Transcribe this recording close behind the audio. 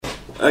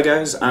Hi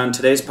guys, on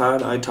today's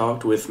pod I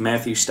talked with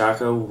Matthew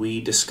Stocco. We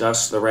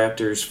discussed the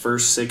Raptors'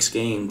 first 6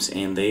 games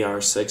and they are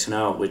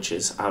 6-0, which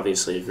is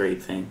obviously a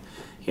great thing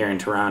here in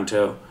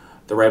Toronto.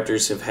 The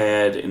Raptors have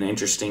had an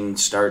interesting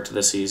start to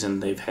the season.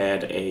 They've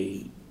had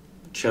a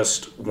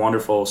just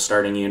wonderful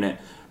starting unit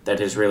that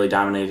has really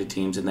dominated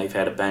teams, and they've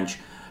had a bench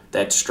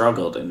that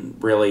struggled,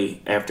 and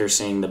really after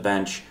seeing the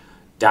bench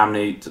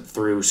dominate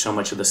through so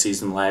much of the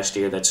season last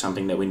year, that's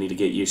something that we need to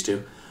get used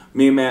to.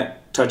 Me and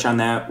Matt touch on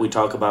that. We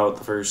talk about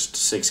the first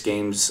 6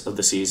 games of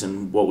the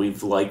season, what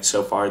we've liked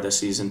so far this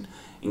season,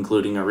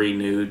 including a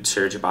renewed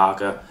Serge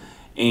Ibaka,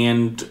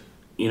 and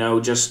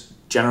just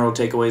general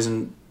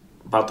takeaways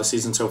about the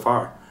season so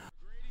far.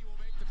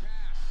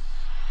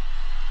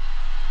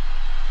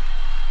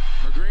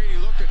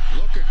 McGrady looking.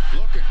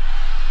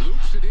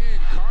 Loops it in.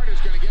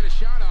 Carter's going to get a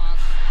shot off.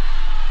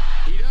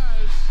 He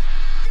does.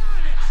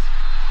 Got it!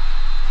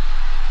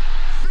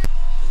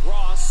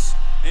 Ross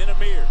and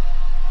Amir.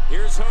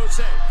 Here's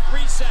Jose.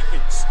 3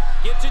 seconds.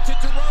 Gives it to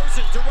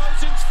DeRozan.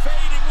 DeRozan's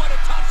fading. What a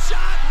tough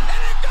shot.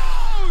 And it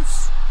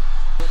goes!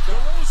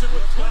 DeRozan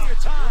with plenty of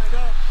time.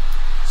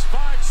 It's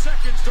 5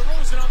 seconds.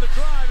 DeRozan on the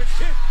drive and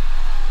kick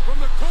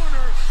from the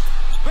corner.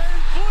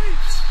 Van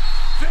Vliet.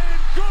 Then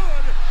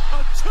good.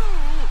 A 2.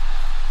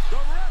 The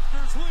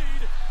Raptors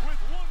lead with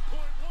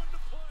 1.1 to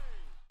play.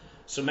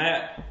 So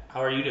Matt,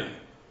 how are you doing?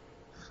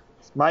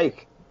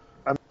 Mike,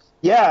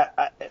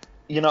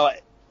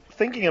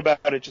 thinking about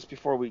it just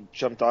before we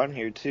jumped on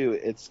here too,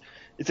 it's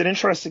an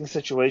interesting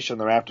situation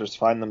the Raptors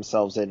find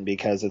themselves in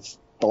because it's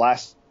the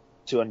last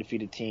 2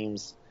 undefeated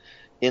teams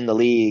in the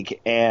league,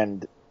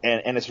 and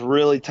it's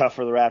really tough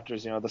for the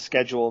Raptors. The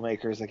schedule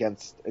makers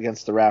against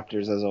the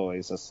Raptors, as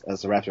always,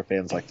 as the Raptor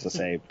fans like to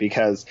say,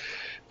 because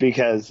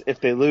if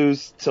they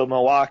lose to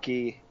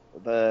Milwaukee,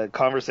 the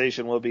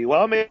conversation will be,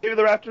 well, maybe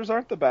the Raptors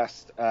aren't the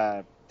best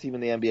team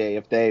in the NBA.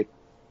 If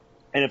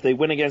they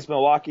win against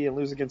Milwaukee and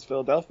lose against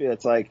Philadelphia,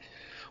 it's like,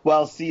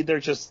 well, see,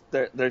 they're just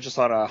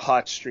on a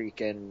hot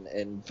streak,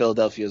 and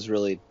Philadelphia is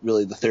really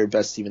the 3rd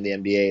best team in the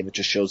NBA, and it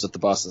just shows that the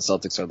Boston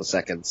Celtics are the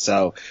 2nd.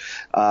 So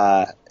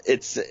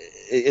it's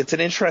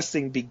an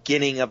interesting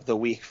beginning of the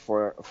week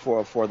for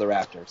the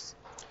Raptors.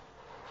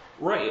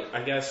 Right.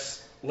 I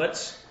guess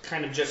let's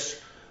kind of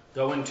just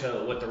go into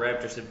what the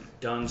Raptors have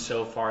done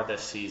so far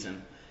this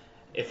season.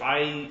 If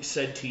I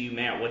said to you,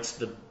 Matt, what's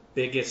the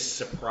biggest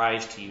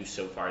surprise to you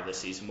so far this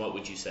season, what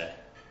would you say?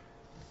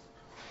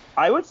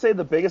 I would say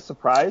the biggest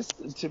surprise,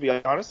 to be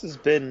honest, has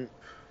been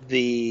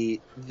the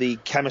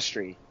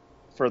chemistry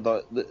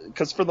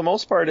because for the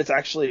most part it's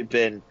actually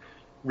been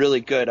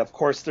really good. Of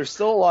course, there's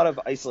still a lot of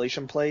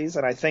isolation plays,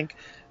 and I think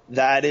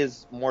that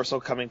is more so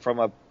coming from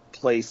a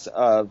place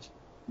of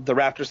the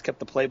Raptors kept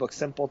the playbook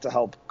simple to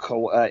help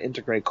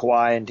integrate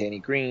Kawhi and Danny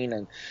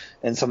Green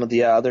and some of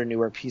the other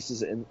newer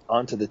pieces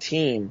onto the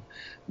team,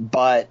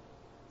 but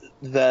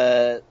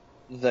the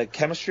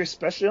chemistry,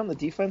 especially on the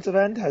defensive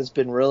end, has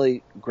been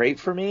really great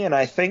for me, and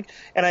I think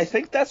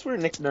that's where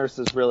Nick Nurse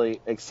is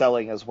really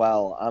excelling as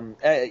well.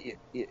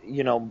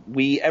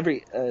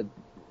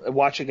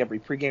 Watching every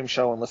pregame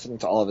show and listening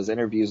to all of his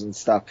interviews and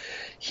stuff,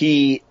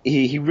 he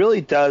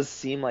really does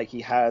seem like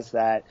he has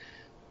that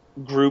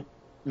group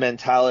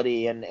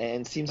mentality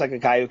and seems like a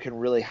guy who can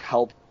really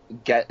help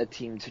get a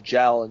team to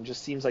gel, and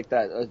just seems like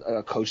that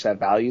a coach that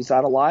values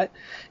that a lot.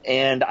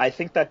 And I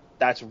think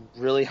that's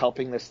really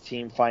helping this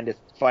team find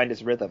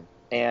its rhythm.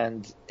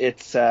 And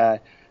it's a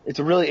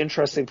really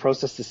interesting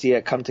process to see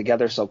it come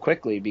together so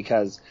quickly,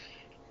 because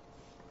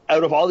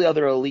out of all the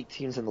other elite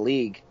teams in the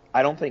league,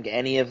 I don't think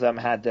any of them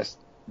had this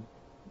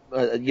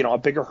a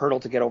bigger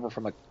hurdle to get over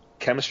from a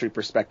chemistry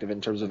perspective in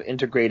terms of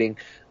integrating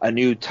a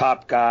new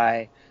top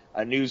guy,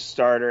 a new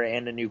starter,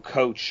 and a new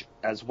coach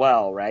as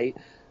well, right?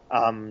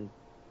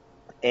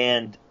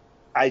 And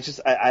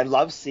I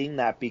love seeing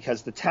that,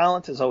 because the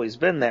talent has always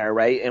been there,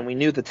 right? And we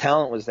knew the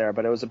talent was there,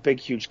 but it was a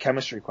big, huge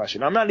chemistry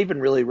question. I'm not even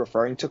really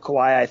referring to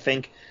Kawhi. I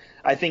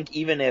think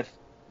even if,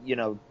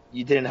 you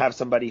didn't have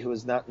somebody who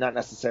is not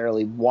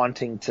necessarily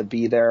wanting to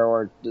be there,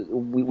 or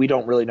we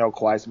don't really know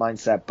Kawhi's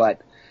mindset,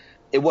 but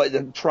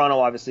Toronto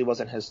obviously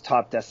wasn't his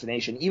top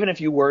destination. Even if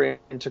you were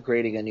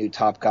integrating a new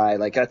top guy,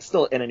 like that's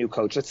still, in a new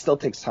coach, it still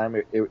takes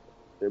time.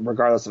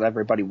 Regardless of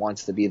everybody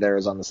wants to be there,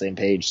 is on the same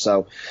page.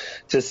 So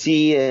to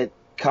see it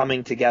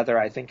coming together,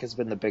 I think, has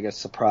been the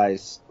biggest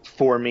surprise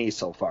for me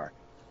so far.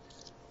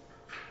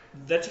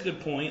 That's a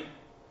good point.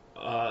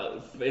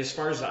 As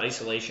far as the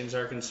isolations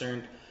are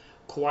concerned,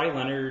 Kawhi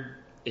Leonard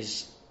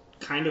is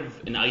kind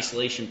of an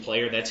isolation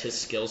player. That's his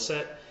skill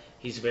set.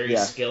 He's very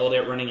skilled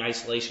at running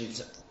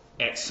isolations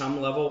at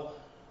some level.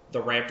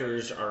 The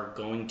Raptors are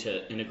going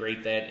to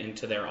integrate that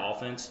into their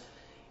offense.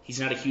 He's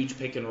not a huge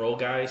pick and roll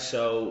guy,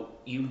 so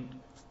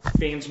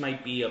fans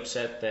might be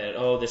upset that,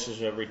 this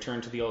is a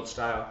return to the old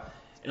style.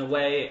 In a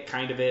way, it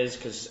kind of is,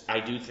 because I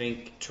do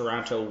think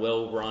Toronto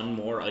will run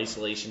more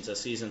isolations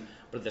this season,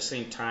 but at the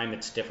same time,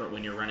 it's different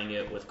when you're running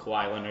it with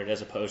Kawhi Leonard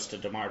as opposed to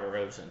DeMar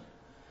DeRozan.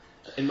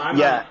 In my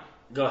mind,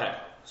 go ahead.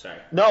 Sorry.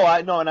 No,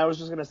 and I was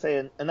just going to say,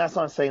 and that's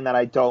not saying that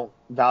I don't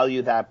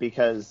value that,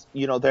 because,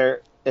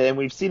 and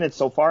we've seen it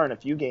so far in a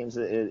few games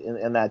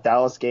in that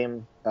Dallas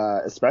game,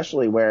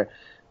 especially where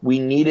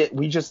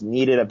we just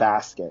needed a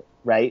basket,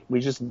 right? We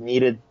just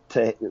needed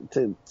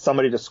to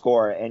somebody to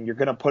score, and you're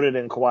going to put it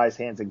in Kawhi's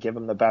hands and give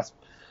him the best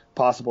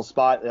possible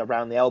spot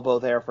around the elbow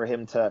there for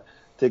him to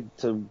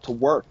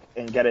work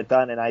and get it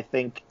done. And I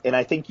think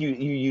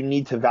you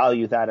need to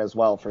value that as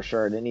well, for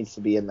sure, and it needs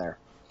to be in there.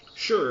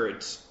 Sure,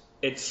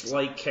 it's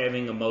like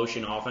having a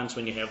motion offense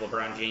when you have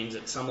LeBron James.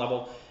 At some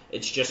level,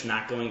 it's just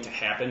not going to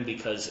happen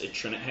because it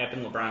shouldn't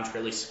happen. LeBron's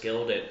really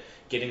skilled at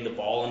getting the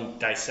ball and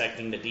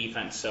dissecting the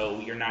defense, so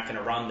you're not going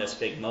to run this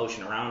big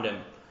motion around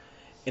him.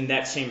 In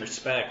that same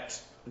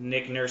respect,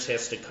 Nick Nurse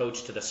has to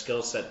coach to the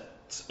skill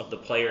sets of the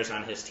players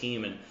on his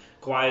team, and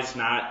Kawhi's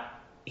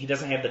he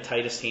doesn't have the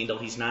tightest handle.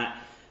 He's not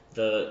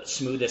the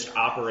smoothest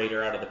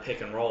operator out of the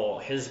pick and roll.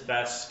 His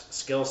best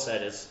skill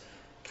set is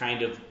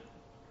kind of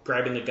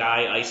grabbing the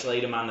guy,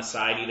 isolate him on the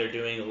side, either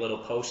doing a little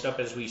post-up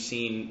as we've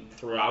seen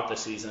throughout the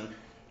season,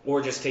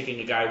 or just taking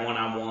a guy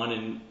one-on-one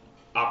and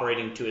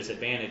operating to his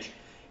advantage.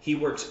 He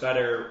works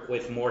better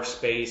with more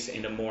space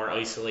and a more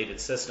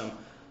isolated system,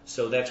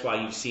 so that's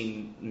why you've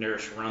seen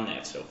Nurse run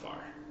that so far.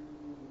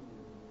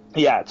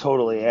 Yeah,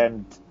 totally,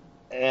 and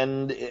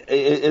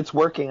it's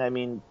working. I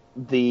mean,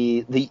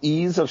 the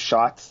ease of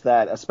shots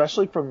that,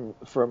 especially from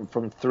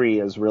three,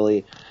 is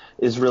really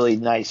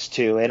nice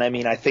too. And I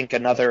mean, I think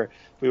if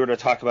we were to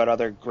talk about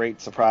other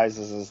great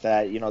surprises, is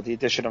that, you know, the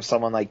addition of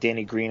someone like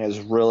Danny Green is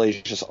really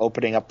just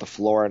opening up the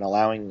floor and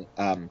allowing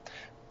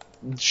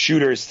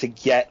shooters to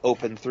get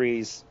open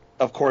threes.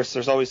 Of course,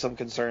 there's always some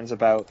concerns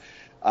about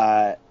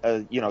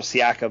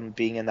Siakam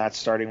being in that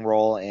starting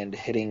role and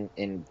hitting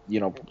and,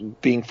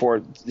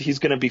 he's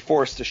going to be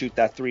forced to shoot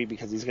that three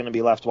because he's going to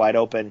be left wide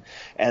open.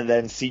 And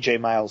then CJ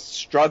Miles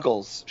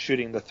struggles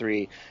shooting the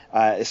three,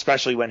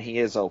 especially when he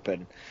is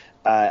open,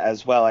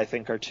 as well. I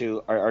think are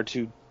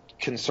two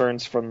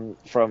concerns from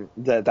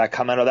that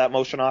come out of that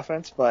motion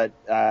offense. But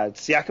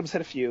Siakam's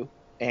hit a few,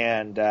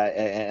 and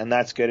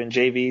that's good. And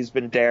JV's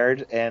been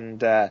dared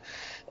and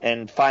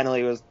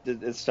finally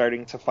is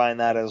starting to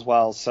find that as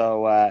well.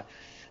 So.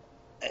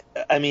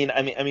 I mean,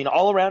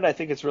 all around, I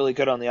think it's really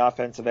good on the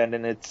offensive end,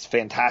 and it's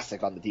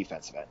fantastic on the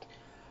defensive end.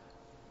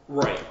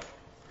 Right.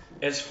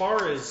 As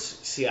far as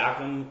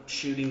Siakam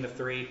shooting the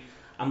three,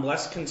 I'm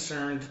less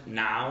concerned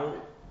now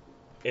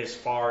as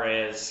far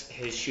as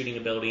his shooting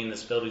ability and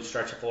this ability to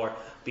stretch the floor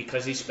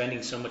because he's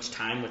spending so much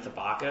time with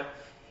Ibaka.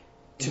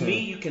 To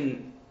me, you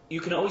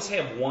can always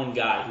have one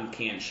guy who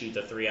can't shoot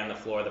the three on the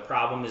floor. The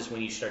problem is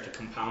when you start to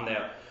compound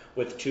that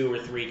with two or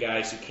three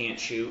guys who can't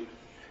shoot.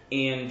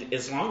 And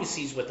as long as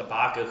he's with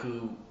Ibaka,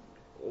 who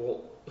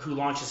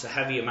launches a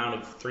heavy amount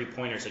of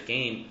three-pointers a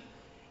game,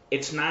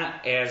 it's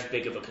not as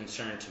big of a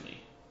concern to me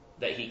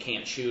that he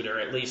can't shoot, or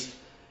at least,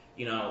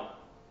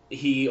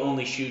 he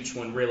only shoots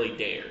when really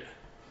dared.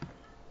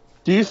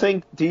 Do you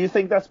think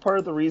that's part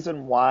of the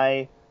reason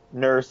why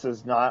Nurse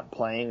is not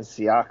playing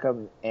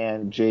Siakam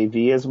and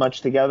JV as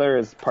much together,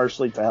 is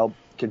partially to help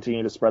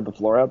continue to spread the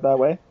floor out that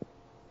way?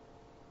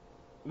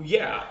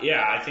 Yeah,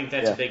 I think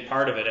that's a big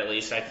part of it, at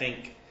least. I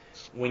think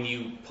when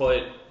you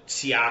put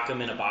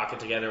Siakam and Ibaka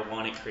together,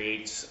 one, it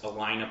creates a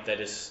lineup that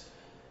is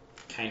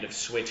kind of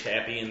switch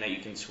happy and that you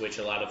can switch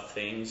a lot of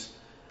things.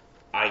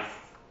 I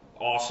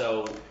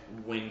also,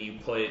 when you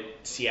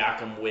put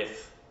Siakam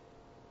with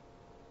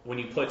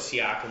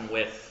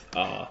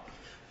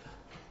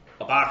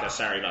Ibaka,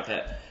 sorry about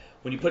that.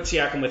 When you put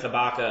Siakam with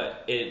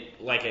Ibaka,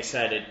 like I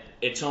said,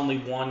 it's only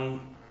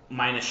one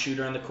minus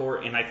shooter on the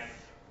court, and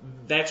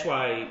that's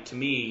why, to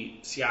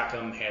me,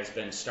 Siakam has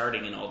been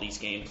starting in all these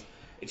games.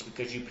 It's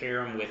because you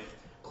pair him with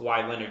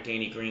Kawhi Leonard,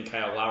 Danny Green,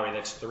 Kyle Lowry.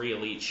 That's three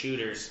elite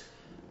shooters.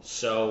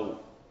 So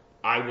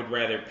I would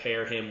rather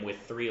pair him with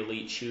three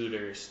elite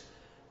shooters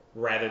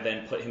rather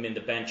than put him in the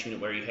bench unit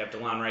where you have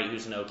DeLon Wright,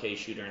 who's an okay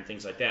shooter, and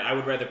things like that. I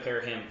would rather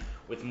pair him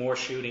with more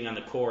shooting on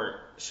the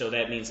court, so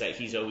that means that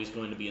he's always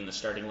going to be in the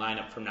starting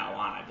lineup from now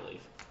on, I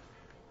believe.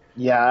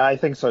 Yeah, I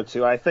think so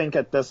too. I think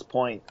at this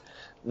point,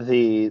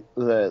 the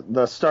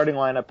starting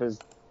lineup is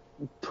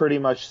pretty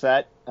much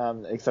set,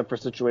 except for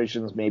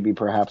situations maybe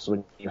perhaps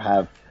when you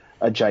have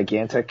a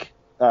gigantic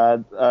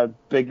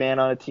big man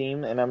on a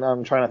team. And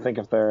I'm trying to think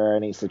if there are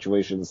any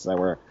situations that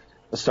were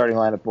the starting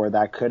lineup where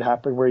that could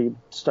happen, where you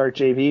start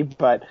JV.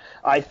 But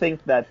I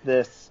think that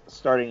this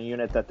starting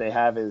unit that they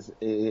have is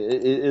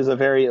a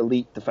very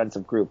elite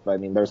defensive group. I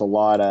mean, there's a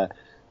lot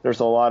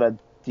of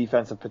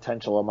defensive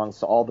potential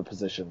amongst all the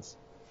positions.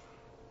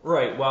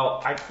 Right.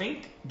 Well, I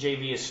think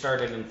JV has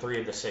started in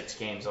 3 of the 6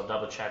 games. I'll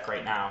double check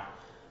right now.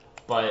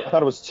 But I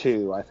thought it was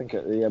 2. I think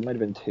it might have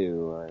been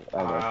 2.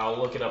 I'll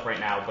look it up right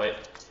now. But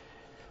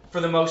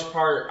for the most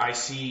part, I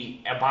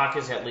see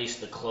Ibaka's at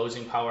least the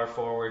closing power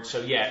forward.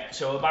 So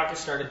Ibaka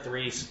started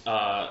 3.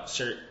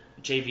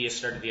 JV has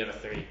started the other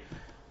 3.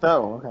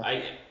 Oh,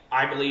 okay.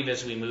 I believe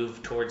as we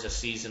move towards a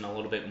season a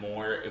little bit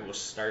more, it will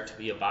start to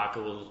be Ibaka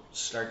will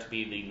start to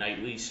be the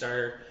nightly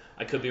starter.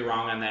 I could be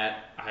wrong on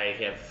that. I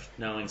have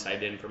no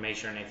inside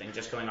information or anything,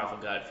 just going off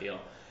a gut feel.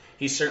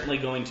 He's certainly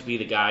going to be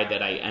the guy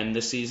that I end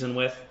the season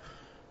with.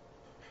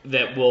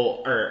 that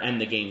will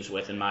end the games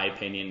with, in my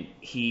opinion.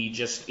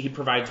 He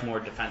provides more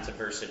defensive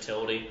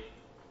versatility.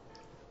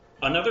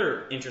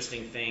 Another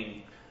interesting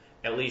thing,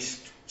 at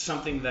least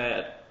something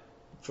that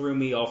threw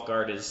me off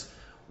guard, is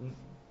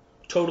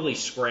totally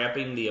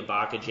scrapping the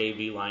Ibaka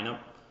JV lineup.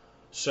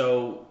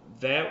 So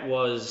that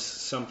was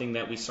something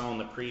that we saw in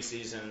the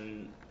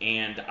preseason,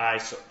 and I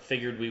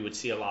figured we would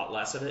see a lot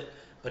less of it.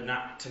 But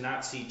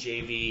not see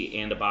JV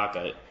and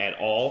Ibaka at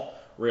all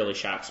really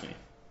shocks me.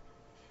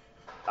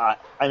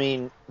 I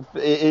mean,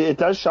 it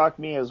does shock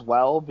me as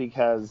well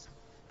because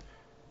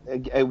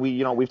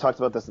we've talked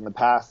about this in the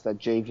past that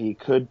JV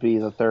could be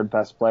the third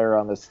best player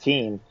on this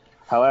team.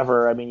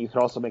 However, I mean, you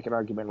could also make an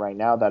argument right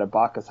now that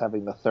Ibaka's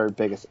having the third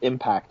biggest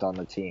impact on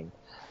the team.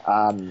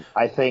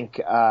 I think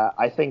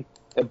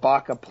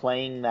Ibaka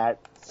playing that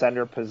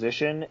center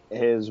position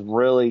has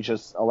really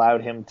just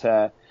allowed him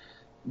to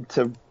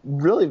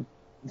really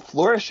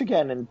flourish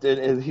again,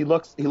 and he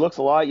looks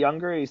a lot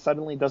younger. He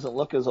suddenly doesn't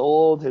look as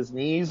old. His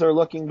knees are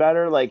looking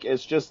better. Like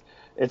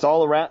it's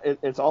all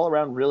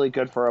around really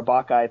good for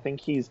Ibaka. I think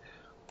he's,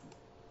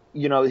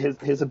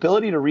 his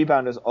ability to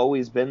rebound has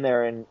always been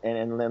there, and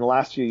in the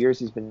last few years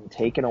he's been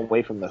taken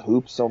away from the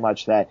hoop so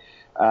much that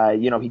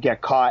he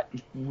get caught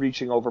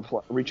reaching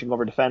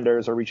over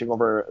defenders or reaching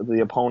over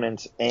the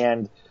opponent.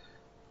 And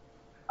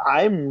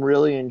I'm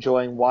really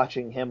enjoying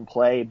watching him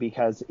play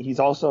because he's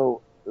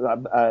also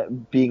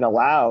being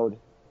allowed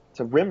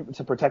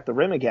to protect the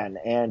rim again,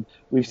 and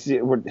we've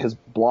seen his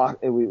block.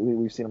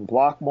 We've seen him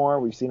block more.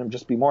 We've seen him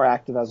just be more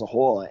active as a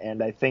whole,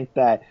 and I think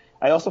that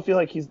I also feel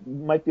like he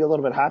might be a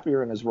little bit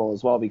happier in his role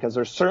as well because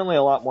there's certainly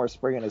a lot more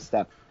spring in his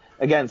step.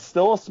 Again,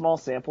 still a small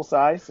sample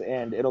size,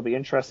 and it'll be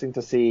interesting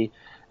to see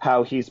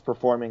how he's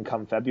performing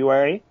come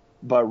February.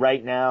 But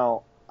right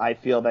now, I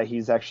feel that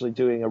he's actually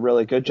doing a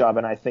really good job,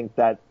 and I think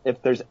that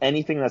if there's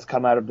anything that's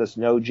come out of this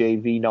no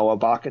JV, no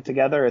Ibaka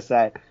together, is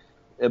that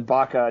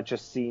Ibaka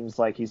just seems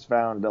like he's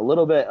found a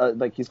little bit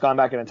like he's gone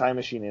back in a time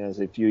machine and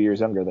is a few years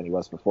younger than he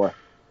was before.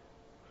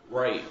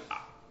 Right.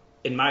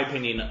 In my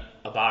opinion,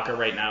 Ibaka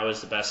right now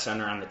is the best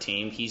center on the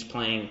team. He's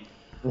playing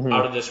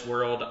out of this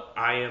world.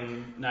 I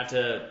am, not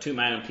to toot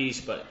my own piece,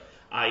 but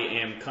I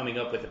am coming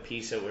up with a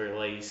piece that we'll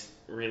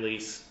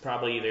release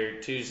probably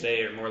either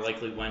Tuesday or more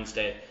likely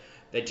Wednesday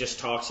that just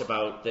talks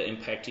about the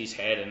impact he's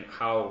had and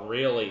how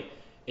really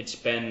it's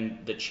been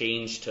the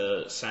change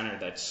to center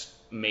that's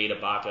made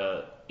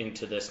Ibaka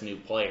into this new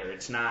player.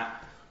 It's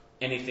not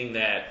anything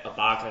that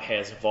Ibaka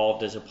has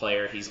evolved as a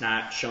player. He's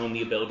not shown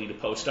the ability to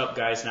post up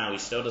guys now. He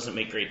still doesn't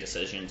make great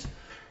decisions.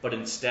 But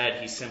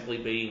instead, he's simply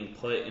being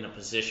put in a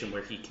position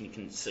where he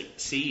can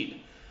succeed.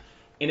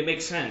 And it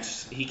makes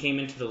sense. He came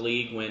into the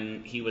league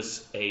when he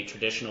was a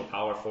traditional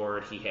power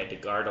forward. He had to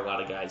guard a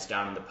lot of guys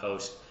down in the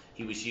post.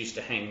 He was used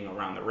to hanging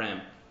around the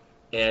rim.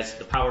 As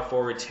the power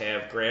forwards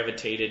have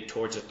gravitated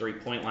towards the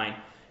three-point line,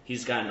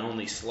 he's gotten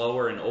only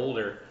slower and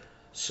older.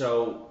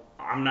 So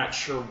I'm not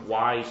sure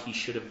why he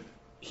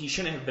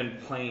shouldn't have been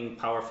playing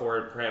power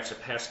forward perhaps the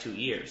past 2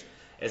 years.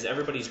 As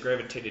everybody's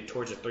gravitated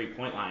towards the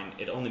three-point line,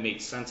 it only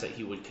made sense that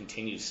he would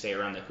continue to stay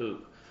around the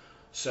hoop.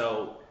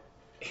 So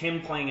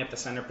him playing at the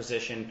center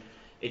position,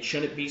 it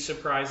shouldn't be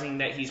surprising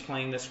that he's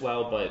playing this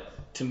well,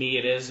 but to me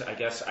it is. I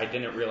guess I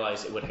didn't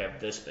realize it would have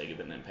this big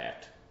of an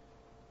impact.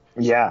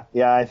 Yeah,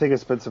 I think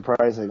it's been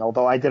surprising.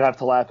 Although I did have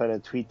to laugh at a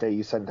tweet that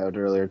you sent out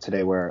earlier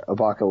today where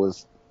Ibaka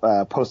was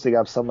posting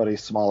up somebody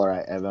smaller.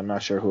 I'm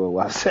not sure who it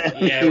was.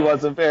 Yeah, he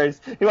wasn't very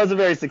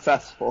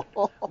successful.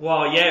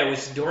 Well, yeah, it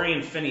was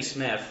Dorian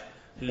Finney-Smith,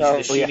 who's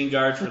the shooting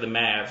guard for the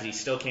Mavs. He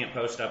still can't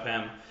post up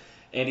him.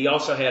 And he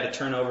also had a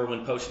turnover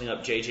when posting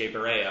up J.J.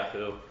 Barea,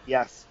 who...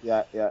 Yes,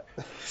 yeah.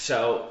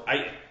 So,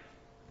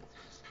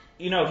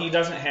 he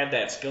doesn't have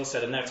that skill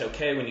set, and that's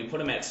okay. When you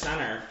put him at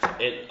center,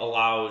 it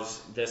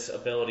allows this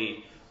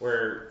ability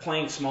where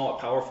playing small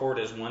at power forward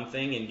is one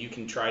thing, and you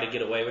can try to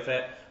get away with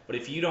it. But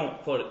if you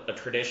don't put a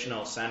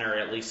traditional center,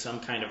 at least some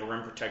kind of a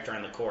rim protector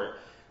on the court,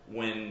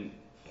 when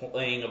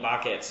playing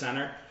Ibaka at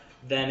center,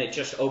 then it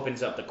just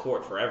opens up the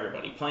court for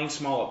everybody. Playing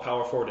small at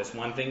power forward is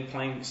one thing.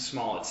 Playing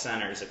small at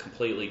center is a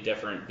completely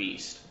different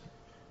beast.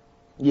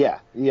 Yeah,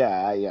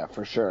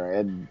 for sure.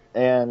 And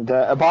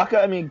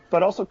Ibaka,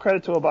 but also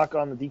credit to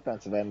Ibaka on the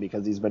defensive end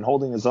because he's been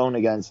holding his own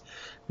against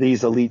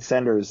these elite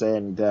centers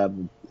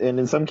and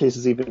in some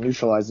cases even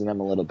neutralizing them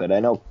a little bit.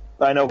 I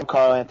know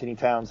Karl Anthony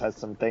Towns has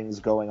some things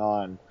going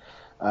on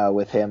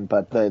with him,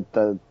 but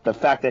the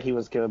fact that he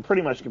was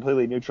pretty much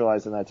completely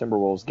neutralized in that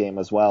Timberwolves game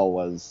as well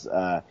was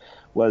I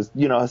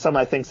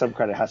think some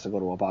credit has to go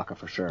to Ibaka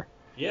for sure.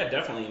 Yeah,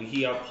 definitely. And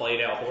he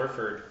outplayed Al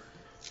Horford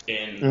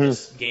in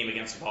this game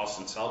against the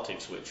Boston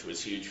Celtics, which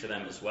was huge for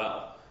them as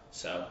well.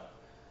 So,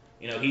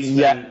 he's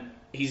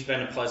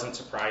been a pleasant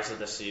surprise of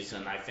this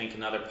season. I think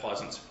another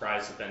pleasant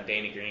surprise has been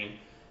Danny Green,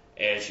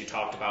 as you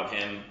talked about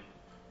him.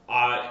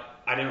 I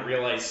didn't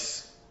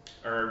realize,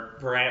 or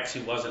perhaps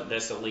he wasn't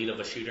this elite of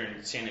a shooter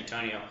in San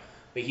Antonio,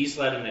 but he's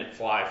letting it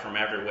fly from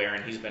everywhere,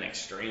 and he's been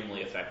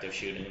extremely effective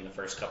shooting in the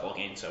first couple of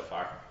games so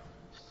far.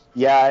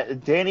 Yeah,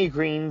 Danny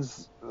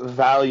Green's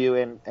value,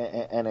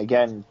 and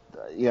again,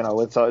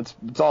 it's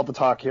all the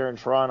talk here in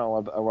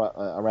Toronto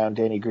around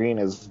Danny Green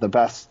is the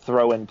best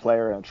throw-in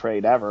player in a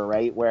trade ever,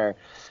 right? Where,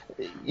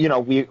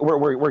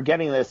 we're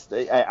getting this.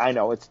 I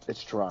know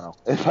it's Toronto,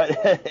 but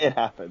it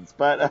happens.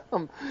 But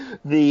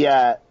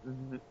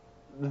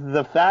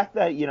the fact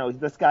that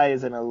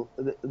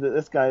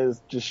this guy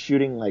is just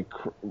shooting like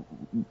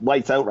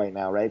lights out right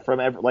now, right?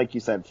 Like you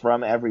said,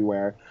 from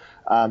everywhere.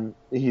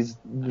 He's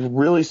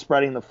really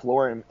spreading the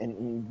floor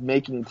and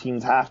making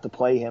teams have to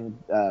play him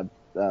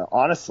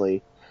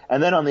honestly.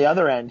 And then on the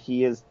other end,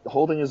 he is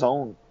holding his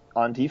own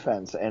on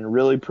defense and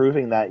really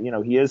proving that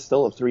he is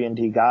still a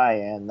 3-and-D guy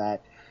and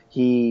that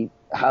he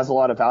has a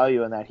lot of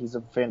value and that he's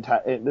a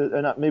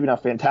maybe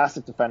not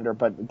fantastic defender,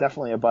 but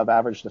definitely above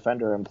average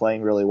defender and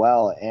playing really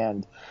well.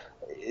 And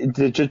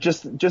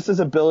just his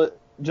ability,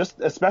 just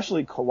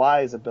especially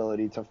Kawhi's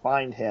ability to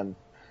find him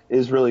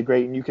is really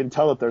great. And you can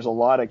tell that there's a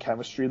lot of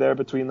chemistry there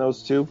between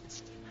those two.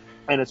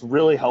 And it's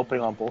really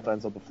helping on both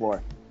ends of the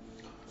floor.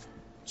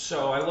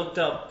 So I looked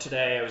up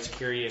today, I was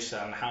curious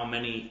on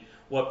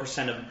what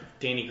percent of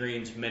Danny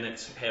Green's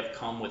minutes have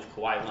come with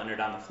Kawhi Leonard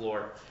on the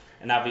floor.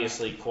 And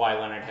obviously Kawhi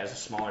Leonard has a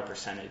smaller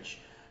percentage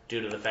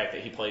due to the fact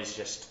that he plays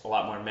just a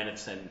lot more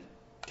minutes than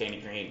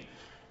Danny Green.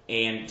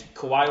 And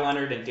Kawhi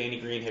Leonard and Danny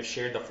Green have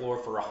shared the floor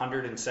for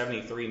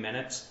 173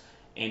 minutes,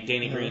 and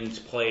Danny Green's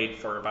played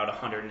for about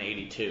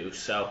 182.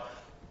 So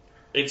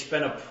it's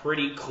been a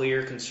pretty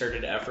clear,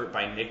 concerted effort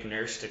by Nick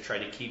Nurse to try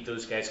to keep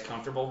those guys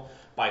comfortable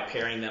by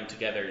pairing them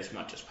together as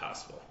much as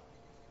possible.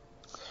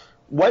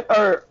 What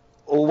are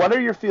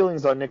your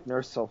feelings on Nick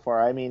Nurse so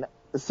far? I mean,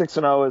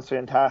 6-0 is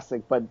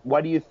fantastic, but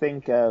what do you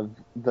think of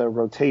the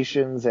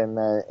rotations and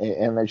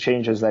the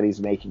changes that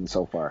he's making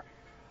so far?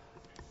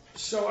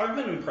 So I've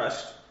been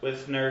impressed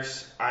with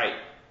Nurse.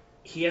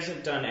 He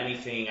hasn't done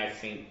anything, I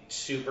think,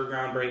 super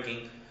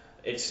groundbreaking.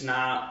 It's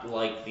not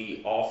like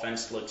the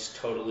offense looks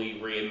totally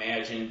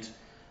reimagined.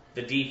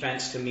 The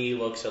defense, to me,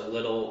 looks a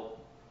little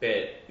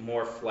bit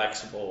more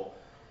flexible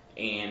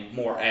and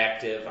more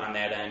active on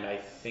that end. I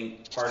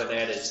think part of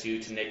that is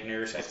due to Nick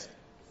Nurse. I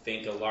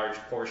think a large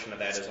portion of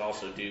that is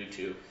also due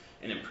to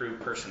an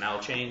improved personnel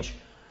change.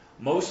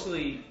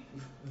 Mostly,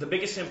 the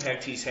biggest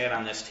impact he's had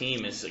on this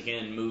team is,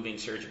 again, moving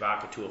Serge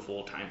Ibaka to a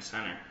full-time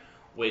center,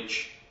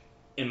 which,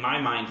 in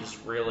my mind, has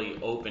really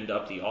opened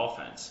up the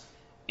offense.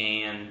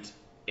 And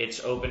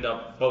it's opened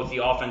up both the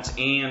offense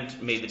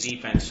and made the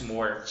defense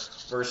more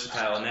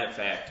versatile in that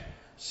fact.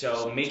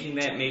 So making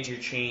that major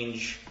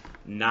change,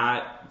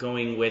 not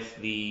going with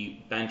the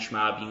bench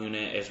mob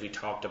unit as we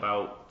talked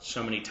about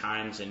so many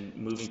times and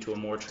moving to a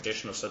more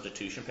traditional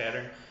substitution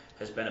pattern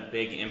has been a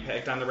big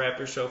impact on the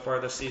Raptors so far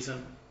this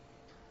season.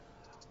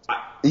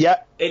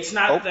 It's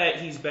not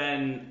that he's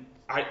been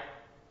I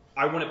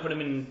wouldn't put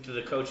him into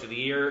the Coach of the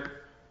Year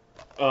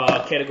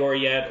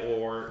category yet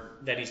or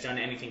that he's done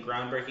anything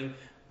groundbreaking,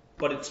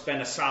 but it's been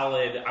a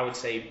solid, I would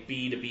say,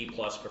 B to B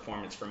plus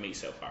performance for me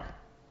so far.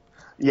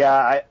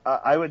 Yeah,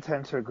 I would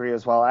tend to agree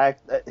as well.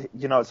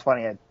 It's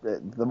funny.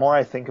 The more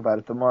I think about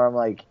it, the more I'm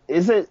like,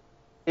 does it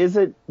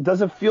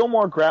feel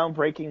more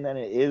groundbreaking than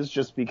it is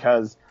just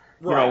because,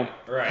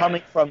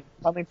 coming from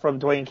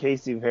Dwayne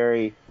Casey,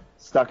 very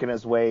stuck in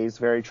his ways,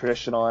 very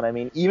traditional. And I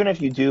mean, even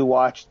if you do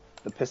watch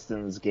the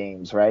Pistons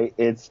games, right,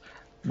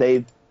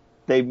 they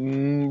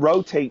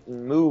rotate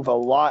and move a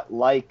lot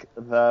like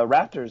the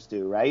Raptors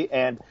do, right?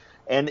 And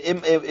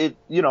it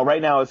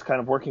right now it's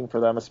kind of working for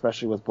them,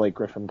 especially with Blake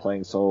Griffin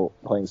playing so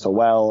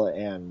well,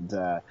 and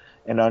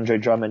Andre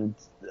Drummond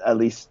at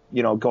least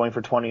going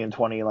for 20 and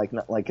 20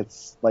 like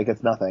it's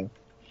nothing.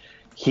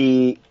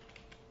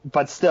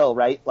 But still,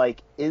 right?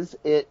 Like, is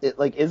it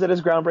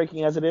as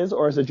groundbreaking as it is,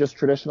 or is it just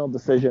traditional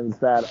decisions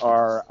that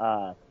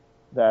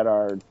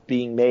are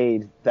being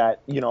made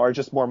that are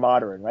just more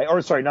modern, right? Or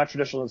sorry, not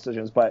traditional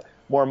decisions, but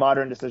more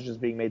modern decisions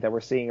being made that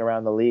we're seeing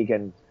around the league,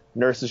 and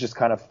Nurse is just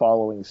kind of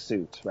following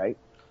suit, right?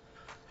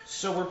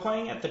 So we're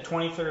playing at the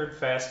 23rd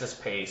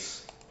fastest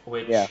pace,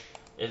 which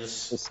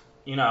is,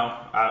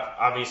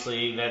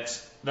 obviously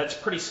that's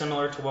pretty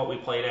similar to what we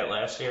played at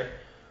last year.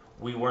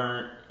 We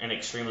weren't an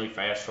extremely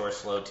fast or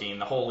slow team.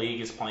 The whole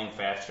league is playing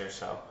faster,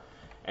 so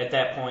at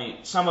that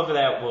point, some of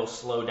that will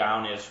slow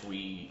down as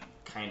we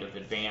kind of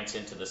advance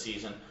into the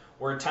season.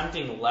 We're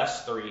attempting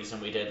less threes than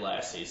we did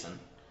last season,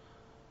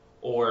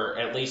 or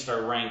at least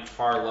are ranked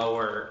far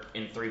lower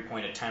in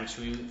three-point attempts.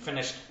 We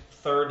finished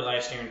third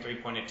last year in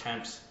three-point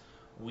attempts.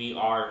 We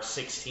are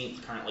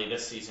 16th currently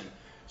this season.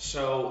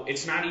 So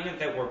it's not even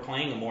that we're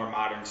playing a more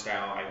modern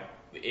style.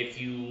 If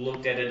you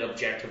looked at it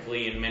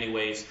objectively, in many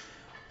ways,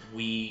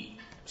 we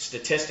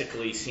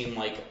statistically seem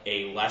like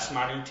a less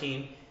modern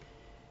team.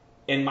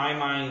 In my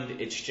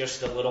mind, it's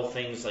just the little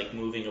things like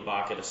moving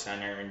Ibaka to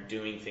center and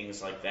doing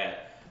things like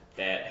that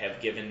have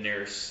given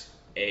Nurse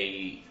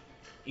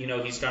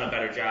he's done a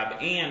better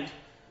job. And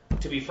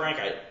to be frank,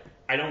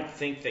 I don't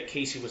think that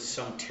Casey was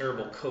some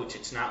terrible coach.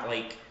 It's not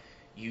like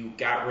you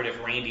got rid of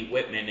Randy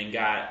Whitman and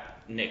got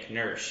Nick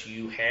Nurse.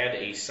 You had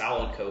a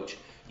solid coach.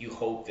 You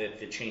hope that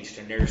the change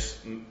to Nurse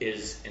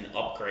is an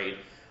upgrade.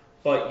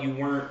 but you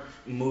weren't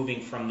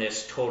moving from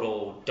this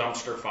total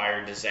dumpster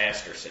fire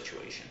disaster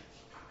situation.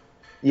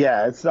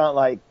 Yeah, it's not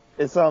like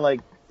if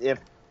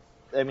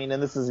I mean,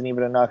 and this isn't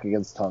even a knock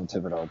against Tom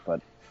Thibodeau,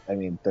 but I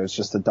mean, there's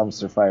just a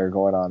dumpster fire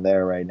going on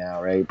there right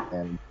now, right?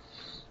 And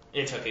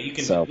it's okay. You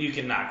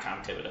can knock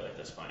Tom Thibodeau at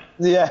this point.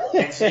 Yeah,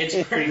 it's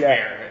pretty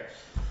fair.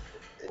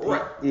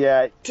 Right.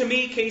 Yeah. To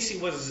me, Casey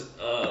was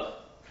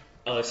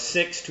a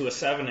 6 to a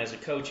 7 as a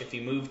coach. If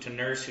you move to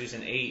Nurse, who's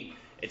an 8,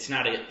 it's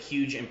not a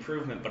huge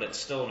improvement, but it's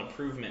still an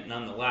improvement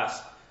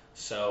nonetheless.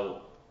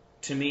 So,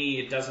 to me,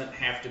 it doesn't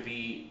have to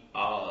be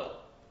a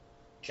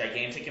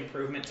gigantic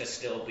improvement to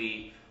still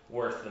be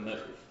worth the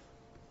move.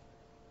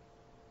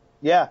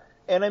 Yeah,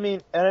 and I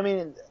mean,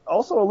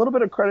 also a little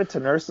bit of credit to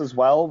Nurse as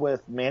well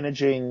with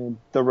managing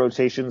the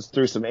rotations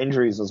through some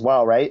injuries as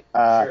well, right?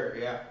 Sure,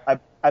 yeah.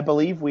 I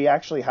believe we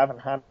actually haven't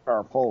had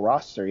our full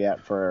roster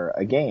yet for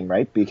a game,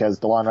 right? Because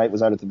DeLon Wright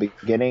was out at the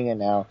beginning, and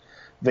now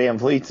Van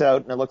Vliet's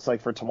out, and it looks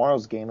like for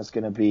tomorrow's game it's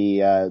going to be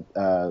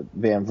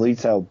Van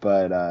Vliet's out,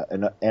 but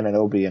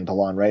Anunoby and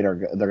DeLon Wright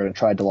they're going to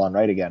try DeLon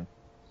Wright again.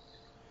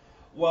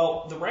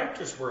 Well, the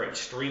Raptors were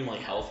extremely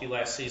healthy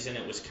last season.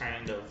 It was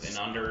kind of an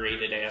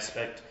underrated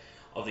aspect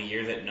of the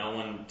year that no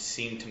one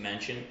seemed to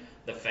mention.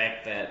 The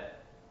fact that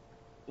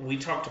we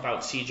talked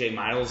about C.J.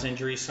 Miles'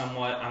 injury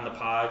somewhat on the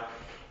pod,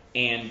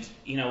 and,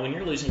 you know, when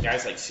you're losing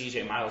guys like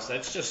C.J. Miles,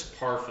 that's just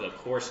par for the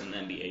course in the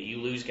NBA.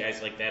 You lose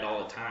guys like that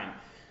all the time.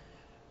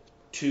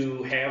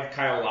 To have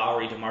Kyle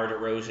Lowry, DeMar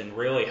DeRozan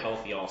really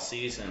healthy all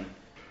season,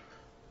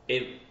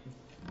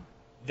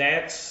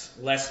 that's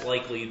less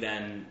likely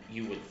than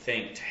you would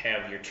think to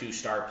have your 2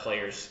 star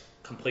players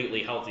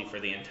completely healthy for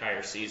the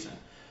entire season.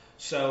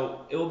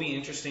 So it will be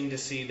interesting to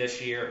see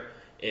this year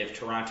if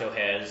Toronto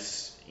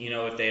has, you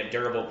know, if they have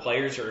durable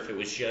players or if it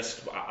was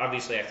just,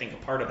 obviously I think a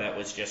part of that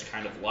was just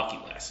kind of lucky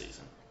last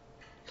season.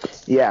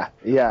 Yeah.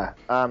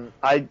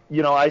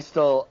 I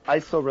still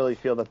really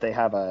feel that they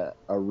have a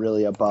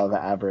really above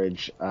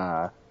average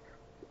health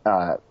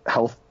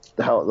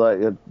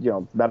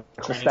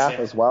medical staff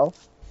as well.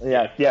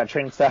 Yeah,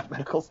 training staff,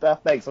 medical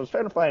staff. Thanks. I was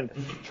trying to find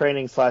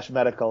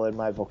training/medical in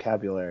my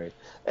vocabulary,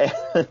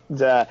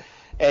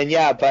 and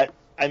yeah, but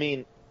I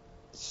mean,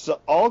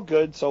 so all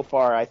good so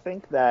far. I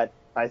think like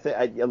I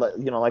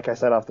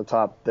said off the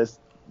top, this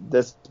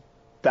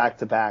back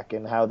to back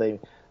and how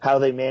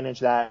they manage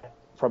that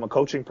from a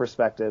coaching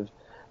perspective,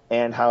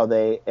 and how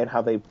they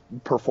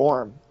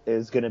perform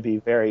is going to be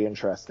very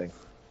interesting.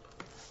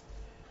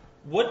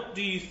 What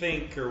do you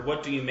think, or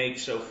what do you make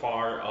so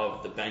far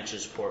of the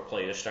bench's poor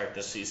play to start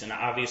this season?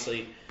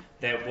 Obviously,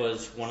 that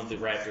was one of the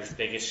Raptors'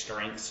 biggest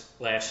strengths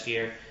last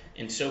year,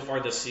 and so far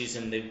this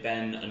season they've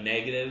been a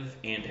negative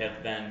and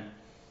have been,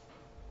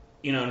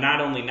 you know, not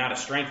only not a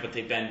strength, but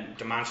they've been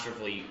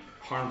demonstrably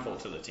harmful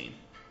to the team.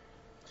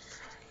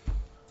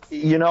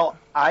 You know,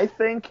 I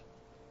think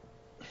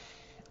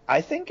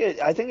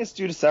it's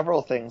due to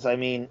several things. I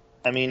mean,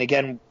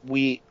 again,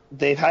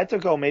 they've had to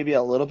go maybe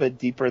a little bit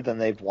deeper than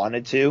they've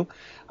wanted to.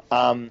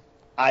 I'm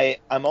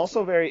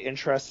also very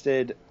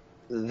interested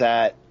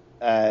that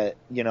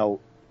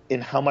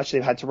in how much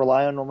they've had to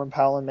rely on Norman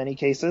Powell in many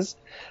cases.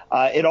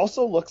 It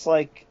also looks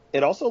like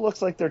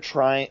they're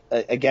trying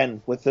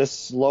again with this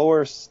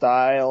slower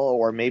style,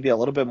 or maybe a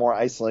little bit more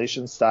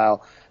isolation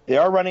style. They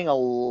are running a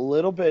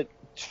little bit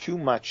too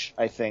much,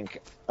 I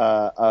think,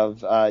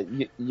 of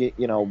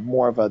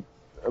more of a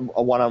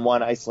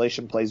one-on-one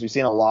isolation plays. We've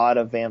seen a lot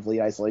of Van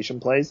Vliet isolation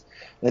plays,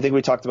 and I think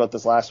we talked about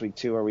this last week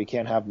too, where we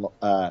can't have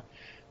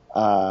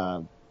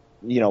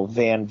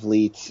Van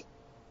Vliet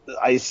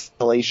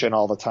isolation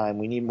all the time.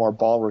 We need more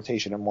ball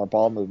rotation and more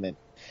ball movement.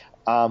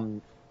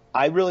 On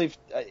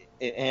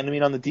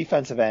the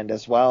defensive end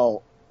as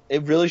well,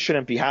 it really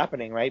shouldn't be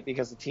happening, right?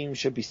 Because the team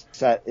should be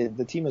set.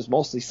 The team is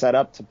mostly set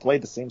up to play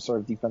the same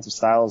sort of defensive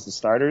style as the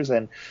starters,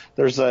 and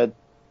there's a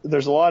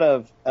lot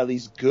of at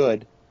least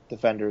good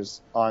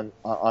defenders on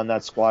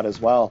that squad as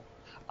well.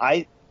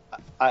 I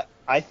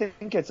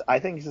think it's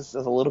just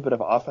a little bit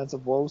of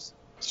offensive woes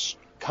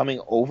coming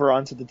over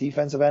onto the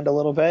defensive end a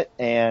little bit,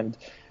 and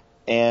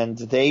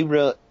they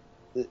really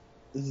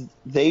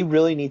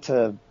need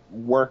to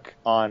work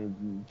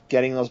on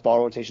getting those ball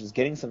rotations,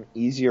 getting some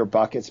easier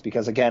buckets,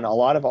 because again, a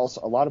lot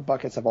of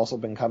buckets have also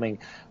been coming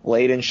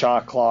late in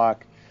shot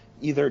clock,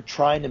 either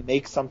trying to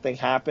make something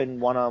happen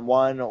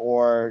one-on-one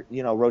or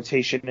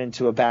rotation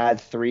into a bad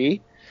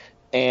 3.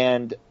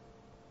 And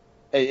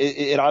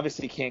it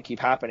obviously can't keep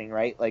happening,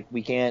 right? Like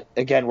we can't.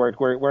 Again,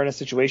 we're in a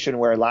situation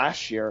where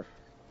last year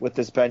with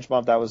this bench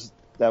bump that was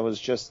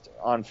just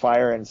on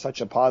fire and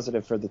such a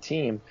positive for the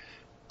team,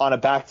 on a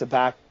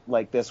back-to-back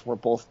like this, where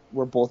both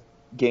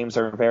games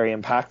are very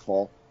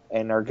impactful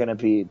and are going to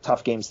be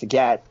tough games to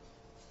get.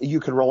 You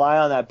could rely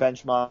on that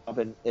bench bump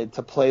and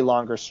to play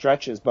longer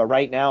stretches. But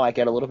right now, I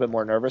get a little bit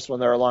more nervous when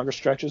there are longer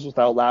stretches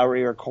without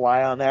Lowry or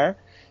Kawhi on there.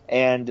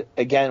 And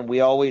again,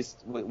 we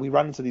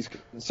run into these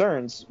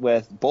concerns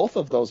with both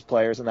of those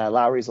players, and that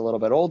Lowry's a little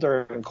bit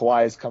older and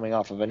Kawhi is coming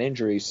off of an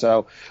injury.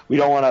 So we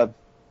don't want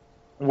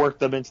to work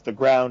them into the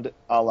ground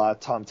a la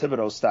Tom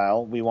Thibodeau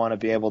style. We want to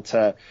be able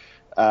to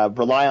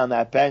rely on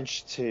that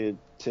bench to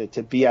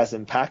be as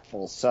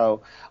impactful.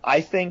 So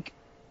I think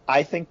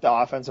the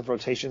offensive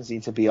rotations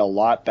need to be a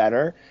lot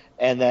better,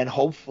 and then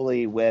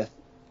hopefully with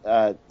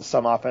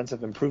some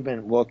offensive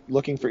improvement,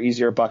 looking for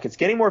easier buckets,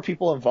 getting more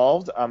people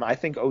involved. I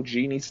think OG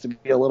needs to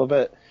be a little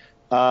bit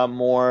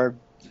more,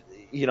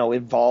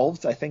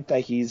 involved. I think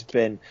that he's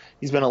been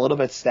a little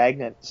bit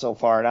stagnant so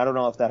far, and I don't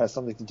know if that has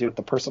something to do with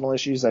the personal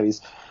issues that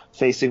he's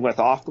facing with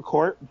off the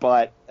court,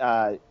 but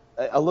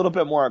a little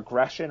bit more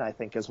aggression, I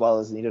think, as well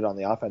is needed on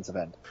the offensive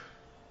end.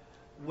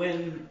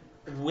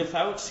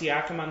 Without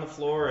Siakam on the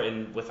floor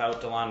and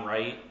without DeLon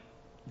Wright,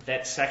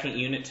 that second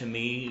unit to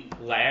me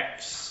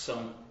lacks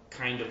some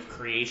kind of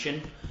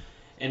creation.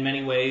 In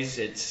many ways,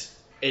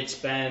 it's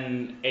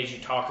been, as you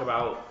talk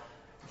about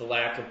the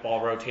lack of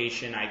ball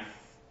rotation,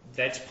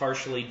 that's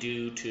partially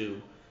due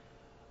to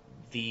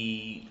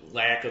the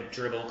lack of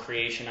dribble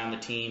creation on the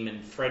team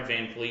and Fred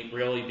VanVleet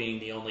really being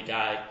the only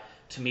guy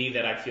to me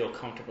that I feel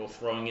comfortable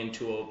throwing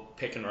into a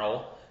pick and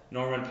roll.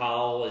 Norman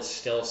Powell is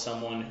still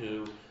someone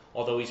who,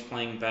 although he's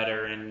playing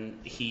better and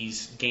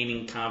he's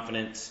gaining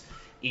confidence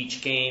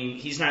each game,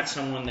 he's not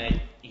someone that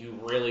you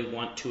really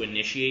want to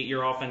initiate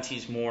your offense.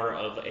 He's more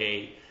of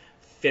a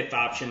fifth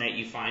option that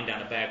you find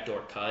on a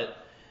backdoor cut.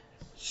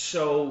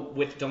 So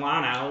with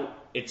DeLon out,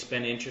 it's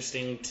been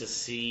interesting to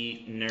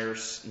see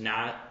Nurse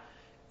not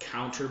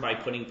counter by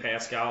putting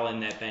Pascal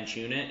in that bench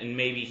unit, and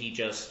maybe he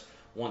just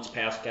wants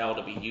Pascal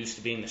to be used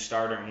to being the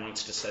starter and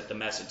wants to set the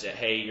message that,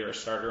 hey, you're a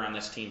starter on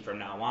this team from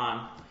now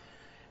on.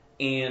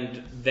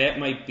 And that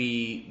might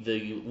be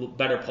the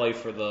better play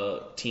for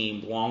the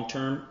team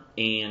long-term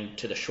and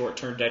to the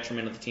short-term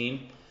detriment of the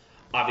team.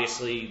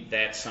 Obviously,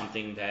 that's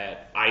something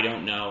that I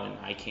don't know and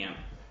I can't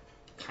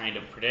kind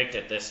of predict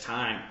at this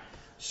time.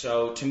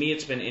 So to me,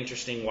 it's been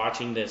interesting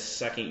watching this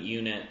second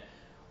unit,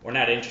 or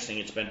not interesting,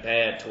 it's been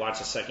bad to watch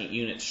the second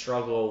unit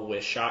struggle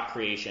with shot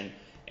creation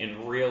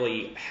and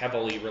really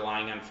heavily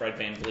relying on Fred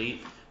VanVleet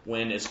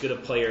when, as good a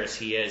player as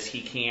he is,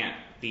 he can't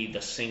be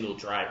the single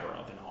driver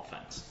of an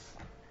offense.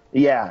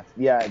 Yeah.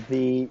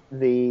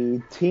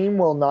 The team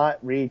will not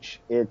reach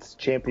its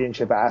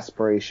championship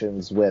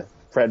aspirations with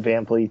Fred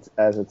VanVleet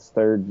as its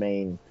third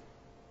main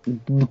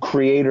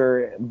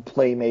creator,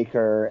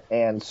 playmaker,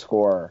 and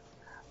scorer.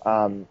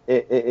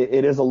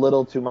 It is a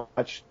little too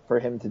much for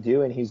him to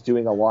do, and he's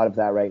doing a lot of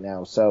that right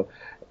now. So,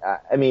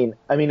 I mean,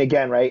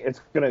 again, right?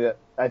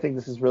 I think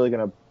this is really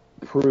gonna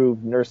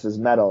prove Nurse's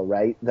mettle,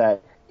 right?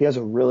 That he has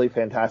a really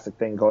fantastic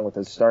thing going with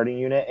his starting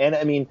unit, and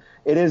I mean,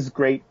 it is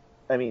great.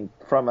 I mean,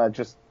 from a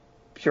just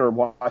pure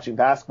watching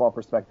basketball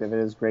perspective, it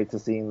is great to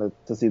see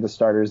the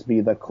starters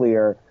be the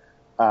clear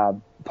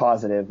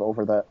positive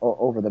over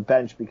the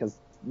bench, because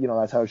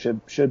that's how it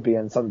should be.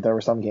 And there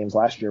were some games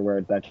last year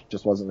where that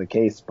just wasn't the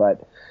case.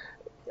 But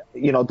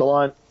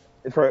DeLon,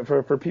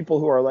 for people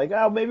who are like,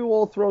 oh, maybe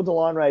we'll throw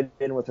DeLon right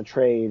in with a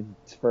trade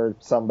for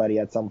somebody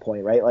at some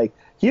point, right? Like,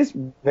 he's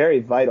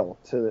very vital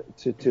to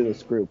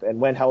this group, and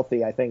when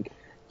healthy, I think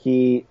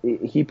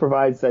he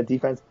provides that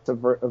defensive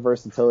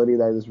versatility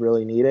that is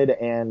really needed,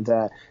 and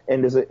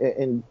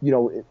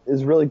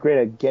is really great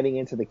at getting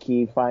into the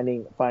key,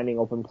 finding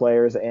open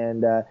players,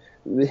 and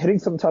hitting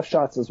some tough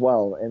shots as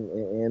well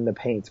in the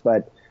paint.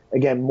 But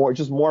again,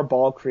 more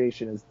ball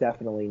creation is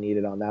definitely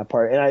needed on that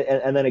part.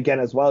 And then again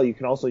as well, you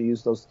can also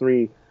use those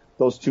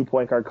 2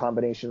 point guard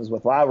combinations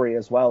with Lowry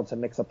as well to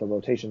mix up the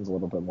rotations a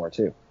little bit more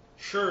too.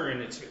 Sure,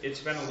 and it's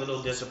been a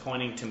little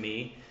disappointing to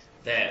me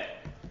that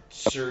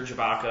Jonas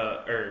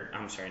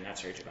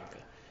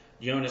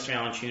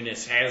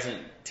Valanciunas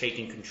hasn't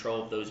taken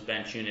control of those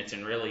bench units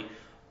and really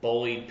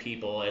bullied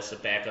people as the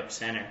backup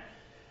center.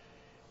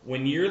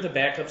 When you're the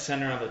backup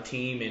center of a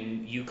team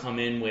and you come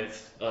in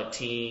with a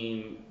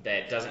team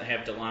that doesn't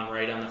have DeLon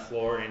Wright on the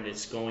floor and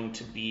is going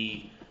to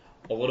be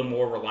a little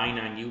more reliant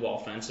on you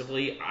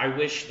offensively, I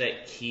wish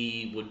that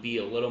he would be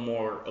a little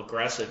more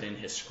aggressive in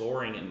his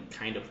scoring and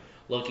kind of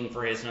looking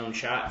for his own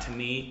shot. To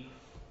me,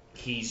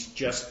 he's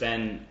just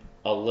been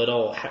a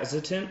little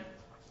hesitant,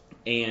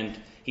 and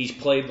he's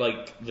played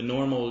like the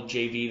normal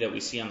JV that we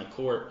see on the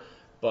court.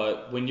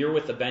 But when you're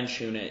with the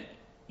bench unit,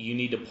 you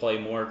need to play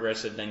more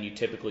aggressive than you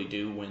typically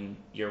do when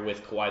you're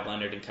with Kawhi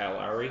Leonard and Kyle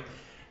Lowry.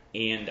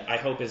 And I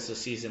hope as the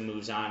season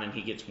moves on and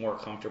he gets more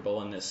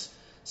comfortable in this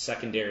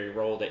secondary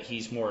role that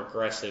he's more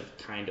aggressive,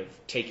 kind of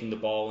taking the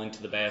ball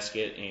into the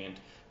basket and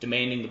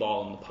demanding the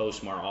ball in the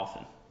post more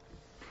often.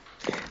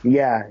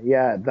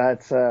 Yeah,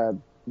 that's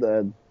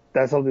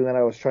something that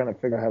I was trying to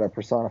figure out how to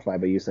personify,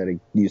 but you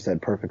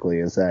said perfectly,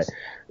 is that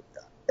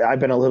I've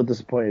been a little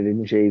disappointed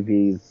in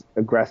JV's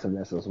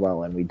aggressiveness as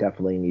well, and we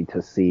definitely need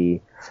to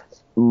see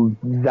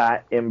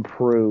that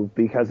improve,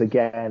 because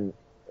again,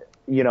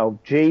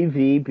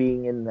 JV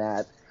being in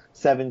that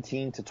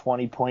 17 to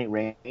 20 point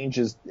range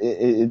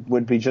it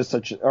would be just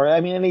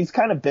and he's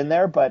kind of been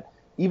there, but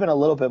even a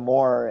little bit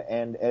more,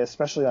 and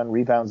especially on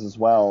rebounds as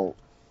well,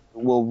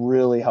 will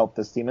really help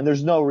this team. And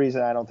there's no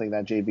reason I don't think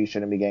that JV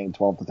shouldn't be getting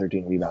 12 to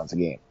 13 rebounds a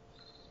game.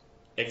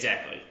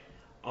 Exactly.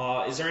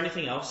 Is there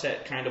anything else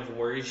that kind of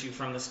worries you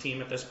from this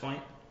team at this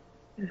point?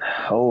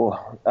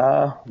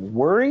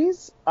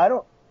 Worries? I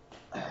don't.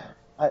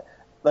 I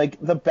like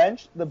the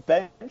bench. The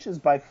bench is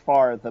by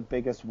far the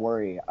biggest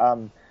worry.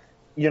 I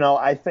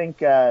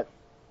think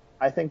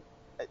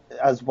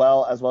as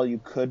well you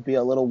could be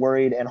a little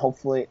worried, and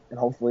hopefully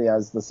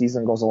as the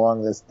season goes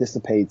along, this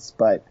dissipates.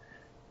 But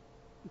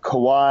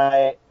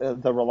Kawhi,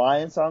 the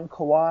reliance on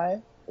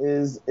Kawhi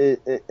is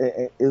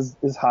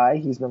high.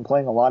 He's been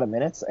playing a lot of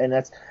minutes, and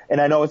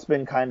I know it's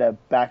been kind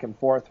of back and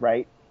forth,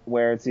 right?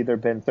 Where it's either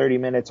been 30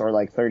 minutes or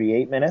like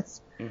 38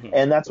 minutes,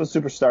 and that's what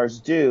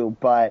superstars do.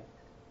 But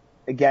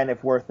again,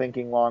 if we're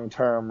thinking long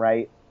term,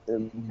 right,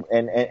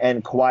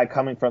 and Kawhi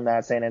coming from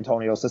that San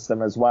Antonio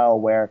system as well,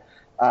 where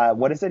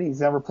what is it?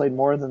 He's never played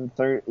more than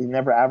 30. He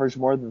never averaged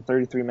more than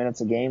 33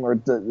 minutes a game, or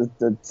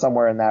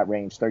somewhere in that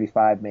range,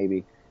 35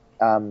 maybe.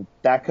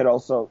 That could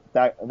also be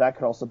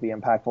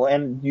impactful,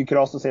 and you could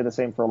also say the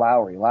same for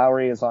Lowry.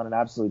 Lowry is on an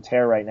absolute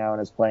tear right now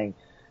and is playing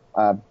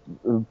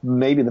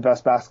maybe the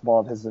best basketball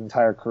of his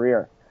entire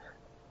career.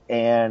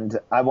 And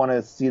I want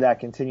to see that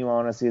continue. I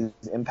want to see his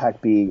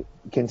impact be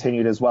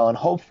continued as well, and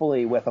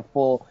hopefully with a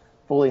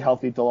fully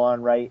healthy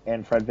DeLon Wright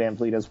and Fred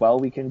VanVleet as well,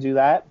 we can do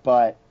that.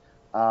 But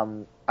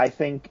I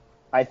think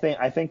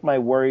my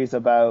worries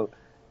about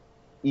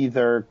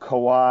either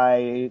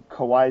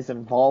Kawhi's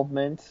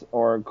involvement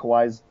or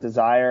Kawhi's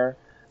desire,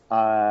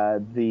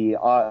 the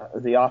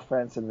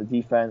offense and the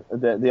defense,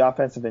 the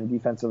offensive and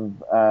defensive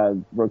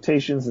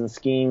rotations and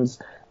schemes,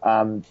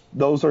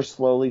 those are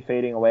slowly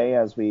fading away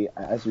as we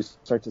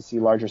start to see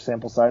larger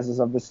sample sizes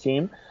of this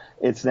team.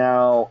 It's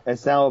now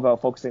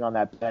about focusing on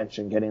that bench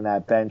and getting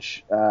that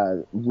bench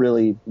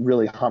really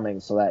humming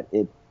so that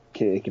it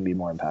can be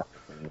more impactful.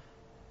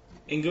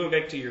 And going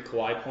back to your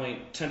Kawhi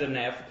point,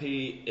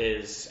 tendinopathy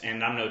is,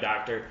 and I'm no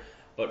doctor,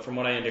 but from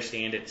what I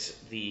understand, it's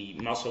the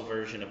muscle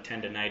version of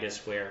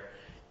tendonitis where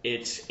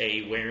it's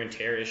a wear and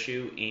tear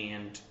issue.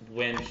 And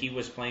when he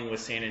was playing with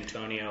San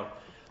Antonio,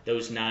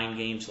 those 9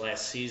 games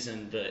last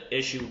season, the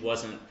issue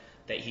wasn't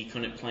that he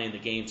couldn't play in the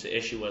games. The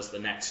issue was the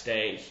next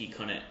day he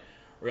couldn't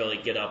really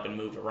get up and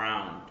move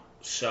around.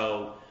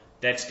 So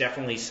that's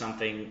definitely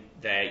something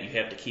that you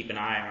have to keep an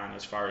eye on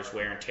as far as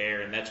wear and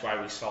tear, and that's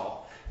why we saw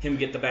him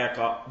get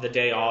the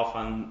day off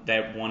on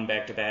that one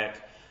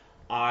back-to-back.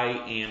 I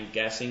am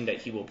guessing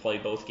that he will play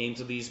both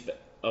games of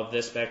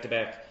this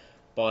back-to-back,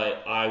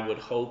 but I would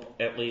hope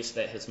at least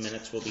that his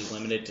minutes will be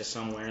limited to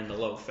somewhere in the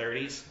low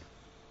 30s.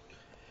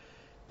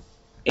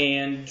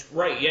 And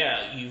right,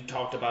 yeah, you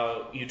talked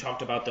about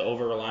the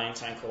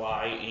over-reliance on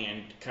Kawhi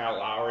and Kyle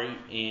Lowry,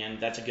 and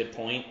that's a good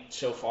point.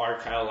 So far,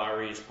 Kyle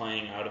Lowry is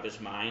playing out of his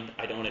mind.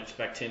 I don't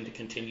expect him to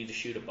continue to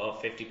shoot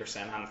above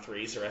 50% on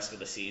threes the rest of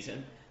the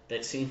season.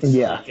 That seems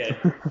like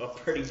a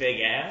pretty big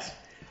ask.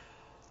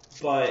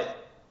 But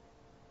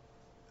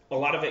a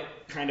lot of it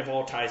kind of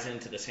all ties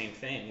into the same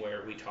thing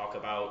where we talk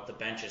about the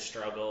bench's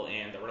struggle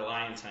and the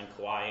reliance on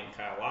Kawhi and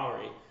Kyle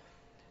Lowry.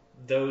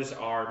 Those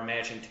are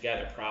matching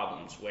together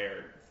problems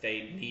where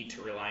they need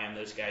to rely on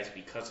those guys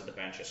because of the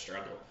bench's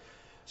struggle.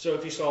 So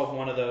if you solve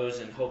one of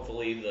those, and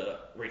hopefully the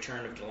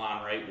return of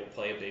DeLon Wright will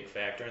play a big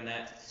factor in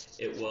that,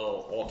 it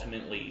will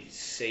ultimately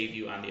save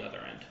you on the other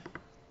end.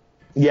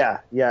 Yeah,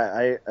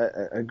 I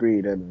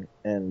agreed,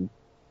 and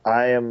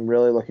I am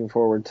really looking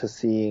forward to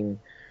seeing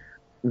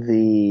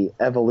the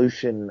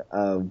evolution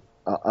of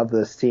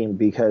this team,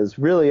 because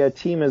really a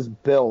team is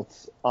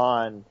built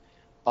on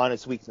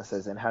its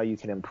weaknesses and how you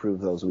can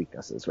improve those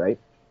weaknesses, right?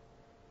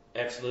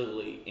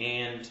 Absolutely.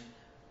 And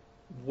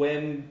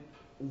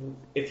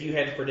if you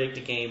had to predict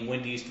a game,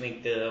 when do you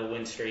think the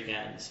win streak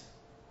ends?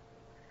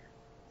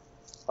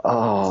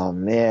 Oh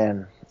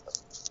man.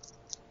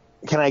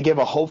 Can I give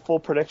a hopeful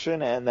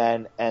prediction and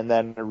then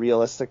a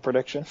realistic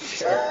prediction?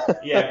 Sure.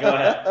 Yeah, go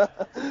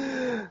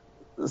ahead.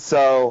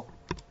 So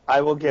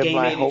I will give Game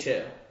my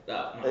 82.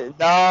 No.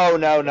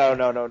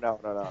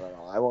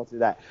 I won't do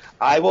that.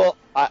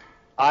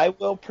 I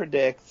will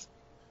predict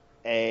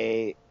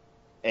a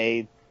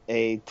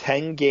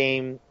 10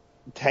 game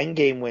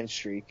win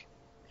streak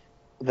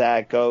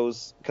that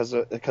goes,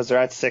 because they're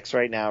at 6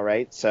 right now,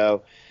 right?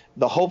 So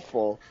the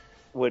hopeful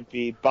would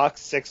be Bucks,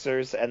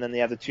 Sixers, and then they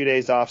have the 2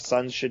 days off.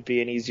 Suns should be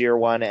an easier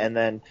one, and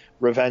then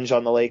revenge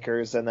on the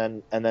Lakers, and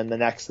then the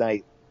next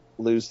night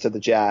lose to the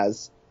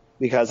Jazz,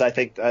 because I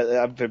think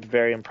I've been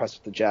very impressed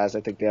with the Jazz.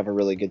 I think they have a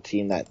really good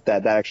team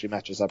that actually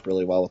matches up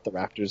really well with the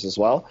Raptors as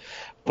well.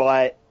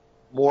 But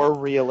more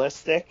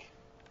realistic,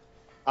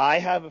 I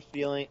have a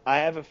feeling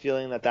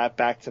that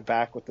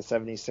back-to-back with the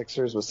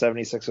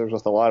 76ers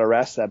with a lot of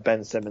rest, that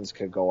Ben Simmons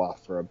could go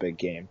off for a big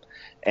game,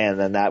 and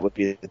then that would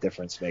be the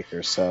difference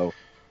maker. So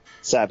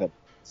 7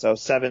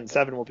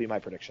 will be my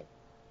prediction.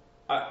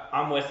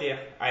 I'm with you.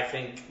 I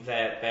think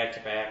that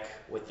back-to-back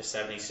with the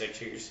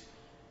 76ers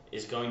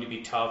is going to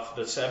be tough.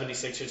 The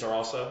 76ers are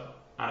also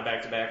on a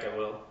back-to-back, I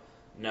will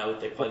note.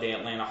 They play the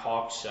Atlanta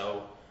Hawks,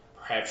 so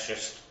perhaps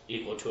just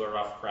equal to a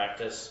rough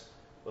practice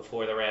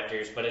before the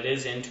Raptors. But it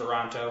is in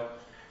Toronto,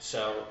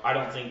 so I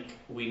don't think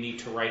we need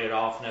to write it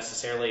off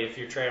necessarily. If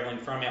you're traveling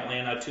from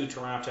Atlanta to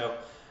Toronto,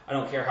 I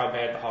don't care how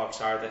bad the Hawks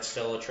are. That's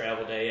still a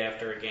travel day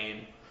after a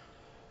game.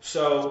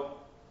 So,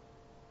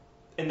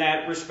 in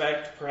that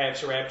respect,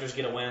 perhaps the Raptors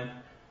get a win.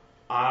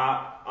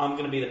 I'm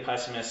going to be the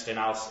pessimist, and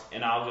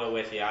I'll go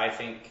with you. I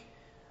think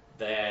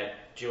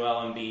that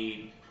Joel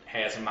Embiid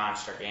has a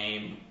monster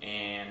game,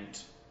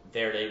 and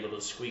they're able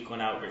to squeak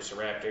one out versus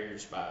the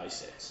Raptors by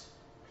 6.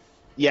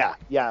 Yeah.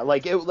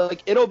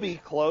 It'll be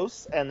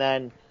close, and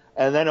then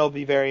it'll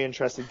be very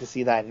interesting to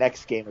see that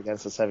next game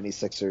against the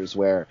 76ers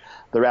where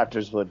the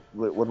Raptors would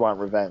want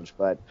revenge.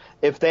 But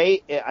if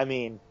they,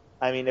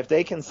 if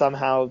they can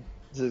somehow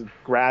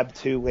grab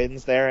 2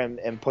 wins there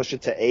and push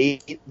it to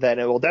 8, then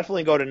it will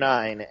definitely go to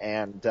 9.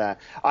 And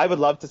I would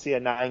love to see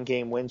a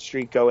 9-game win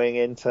streak going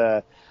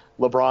into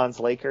LeBron's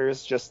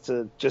Lakers, just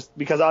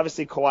because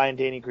obviously Kawhi and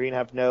Danny Green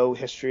have no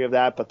history of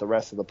that, but the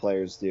rest of the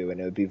players do, and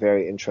it would be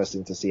very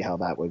interesting to see how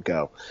that would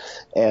go,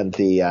 and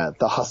the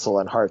hustle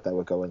and heart that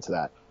would go into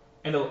that.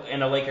 And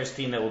a Lakers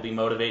team that will be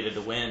motivated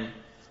to win,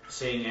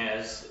 seeing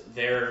as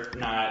they're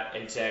not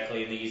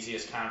exactly in the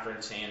easiest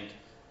conference, and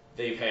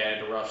they've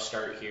had a rough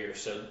start here,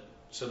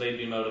 so they'd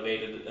be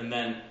motivated. And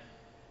then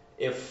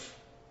if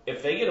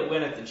they get a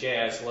win at the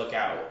Jazz, look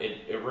out!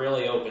 It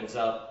really opens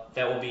up.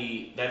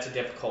 That's a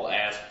difficult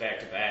ask back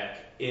to back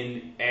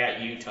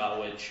at Utah,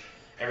 which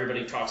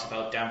everybody talks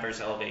about Denver's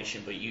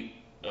elevation, but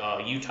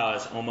Utah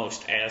is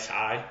almost as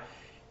high,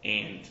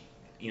 and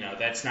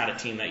that's not a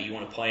team that you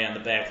want to play on the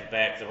back to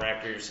back. The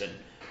Raptors and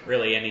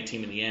really any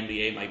team in the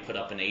NBA might put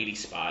up an 80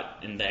 spot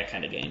in that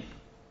kind of game.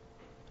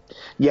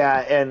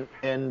 Yeah,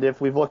 and if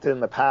we've looked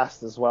in the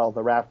past as well,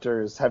 the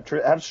Raptors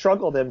have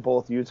struggled in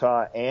both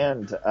Utah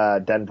and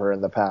Denver in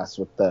the past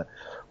with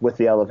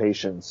the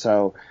elevation.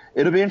 So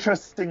it'll be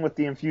interesting with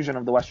the infusion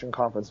of the Western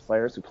Conference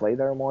players who play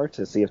there more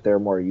to see if they're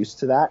more used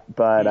to that.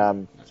 But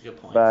that's a good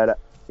point. But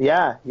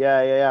yeah.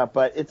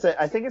 But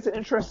I think it's an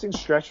interesting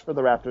stretch for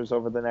the Raptors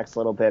over the next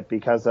little bit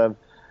because of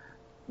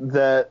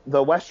the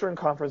Western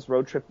Conference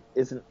road trip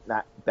isn't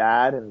that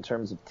bad in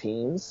terms of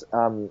teams.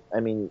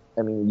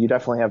 You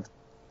definitely have.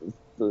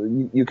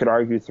 You could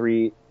argue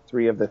three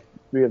of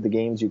the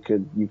games you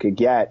could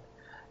get,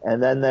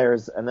 and then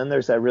there's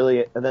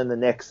the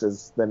Knicks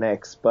is the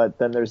Knicks, but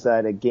then there's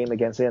a game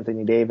against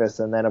Anthony Davis,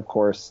 and then of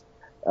course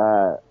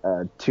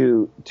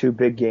two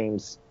big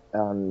games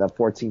on the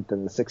 14th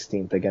and the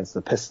 16th against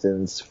the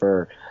Pistons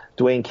for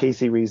Dwayne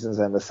Casey reasons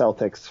and the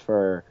Celtics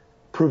for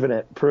proving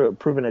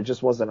it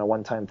just wasn't a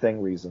one-time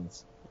thing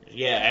reasons.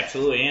 Yeah,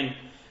 absolutely, and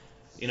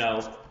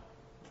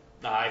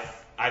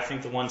I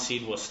think the 1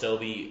 seed will still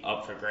be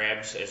up for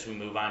grabs as we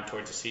move on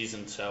towards the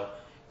season. So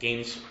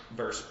games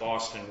versus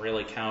Boston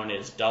really count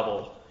as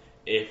double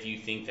if you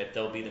think that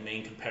they'll be the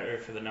main competitor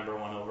for the number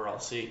 1 overall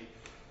seed.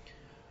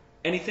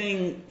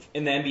 Anything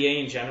in the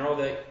NBA in general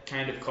that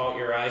kind of caught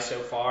your eye so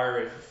far?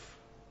 If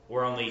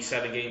we're only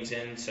 7 games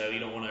in, so you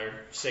don't want to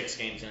 6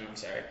 games in. I'm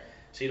sorry.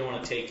 So you don't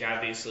want to take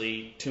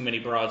obviously too many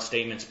broad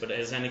statements. But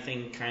has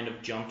anything kind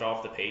of jumped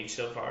off the page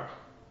so far?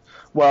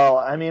 Well,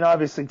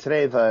 obviously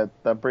today the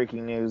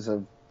breaking news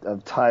of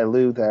Ty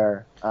Lue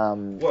there.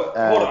 Hold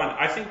on.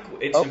 I think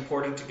it's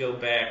important to go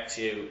back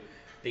to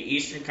the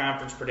Eastern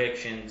Conference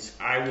predictions.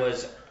 I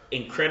was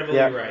incredibly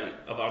right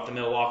about the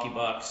Milwaukee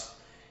Bucks.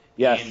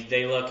 Yes. And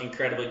they look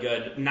incredibly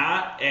good.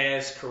 Not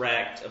as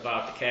correct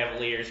about the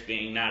Cavaliers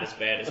being not as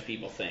bad as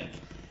people think.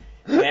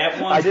 That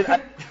one,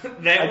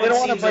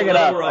 seems a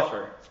little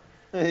rougher.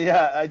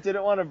 I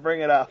didn't want to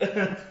bring it up.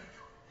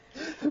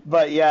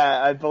 But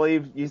yeah, I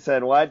believe you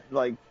said what?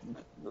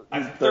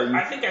 I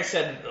think I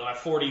said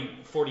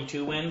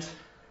 42 wins.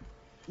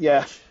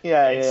 Yeah.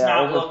 It's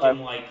not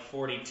looking like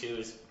 42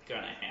 is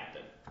going to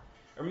happen.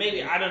 Or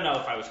maybe, I don't know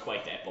if I was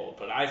quite that bold,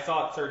 but I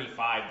thought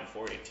 35 to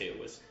 42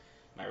 was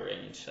my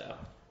range. So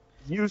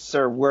you,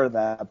 sir, were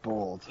that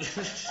bold.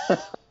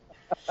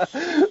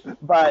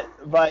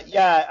 but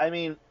yeah, I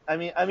mean,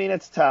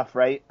 it's tough,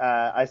 right?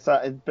 I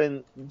saw it's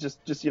been just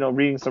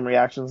reading some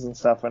reactions and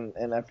stuff,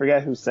 and I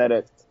forget who said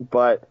it,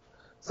 but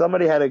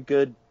somebody had a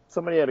good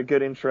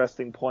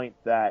interesting point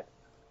that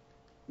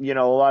a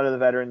lot of the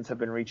veterans have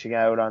been reaching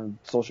out on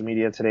social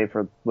media today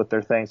with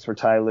their thanks for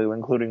Ty Lue,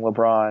 including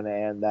LeBron,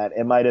 and that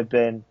it might have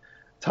been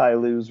Ty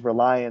Lue's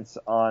reliance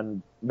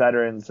on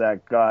veterans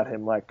that got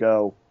him let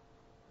go,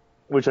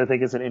 which I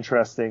think is an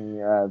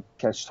interesting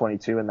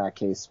catch-22 in that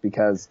case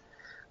because.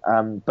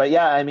 But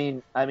yeah,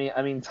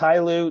 Ty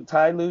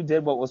Lue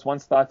did what was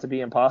once thought to be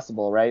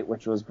impossible, right?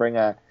 Which was bring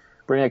a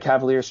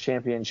Cavaliers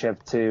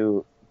championship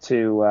to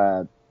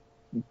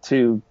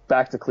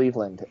back to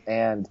Cleveland,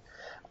 and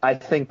I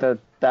think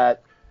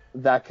that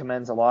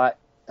commends a lot.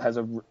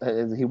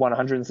 He won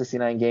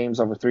 169 games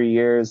over 3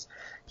 years.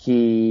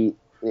 He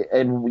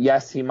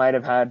might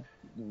have had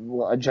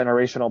a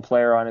generational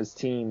player on his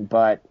team,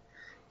 but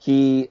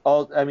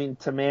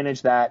to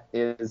manage that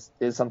is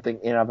something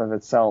in and of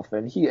itself,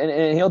 and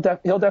he'll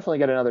definitely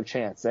get another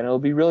chance, and it'll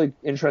be really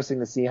interesting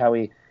to see how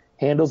he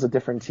handles a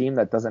different team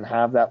that doesn't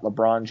have that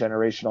LeBron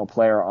generational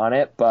player on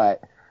it.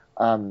 But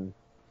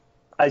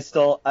I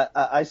still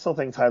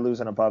think Ty Lue's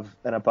an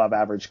above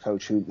average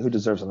coach who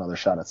deserves another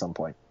shot at some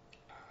point.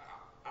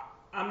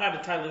 I'm not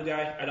a Ty Lue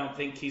guy. I don't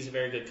think he's a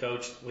very good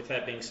coach. With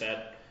that being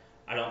said,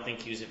 I don't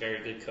think he was a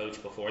very good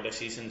coach before the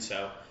season.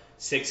 So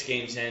 6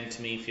 games in,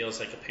 to me, feels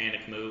like a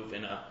panic move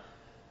and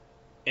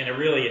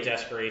really a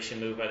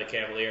desperation move by the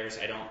Cavaliers.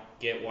 I don't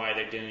get why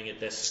they're doing it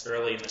this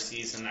early in the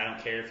season. I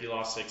don't care if you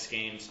lost 6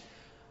 games.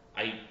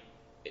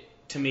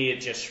 To me,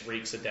 it just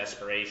reeks of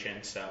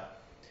desperation. So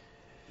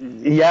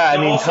yeah, I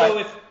mean,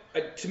 also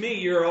to me,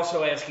 you're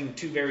also asking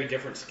 2 very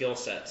different skill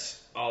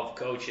sets of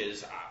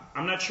coaches.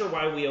 I'm not sure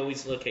why we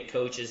always look at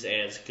coaches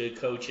as good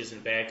coaches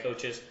and bad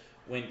coaches,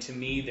 when to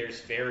me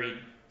there's very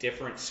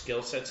different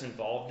skill sets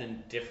involved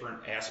in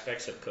different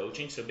aspects of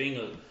coaching. So being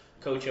a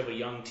coach of a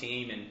young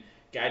team and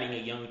guiding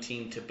a young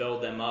team to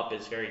build them up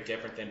is very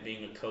different than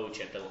being a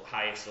coach at the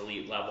highest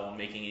elite level and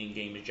making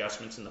in-game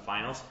adjustments in the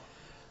finals.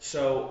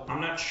 So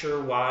I'm not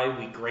sure why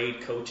we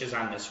grade coaches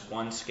on this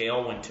one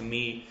scale when, to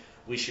me,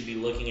 we should be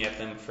looking at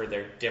them for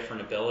their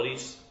different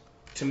abilities.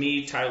 To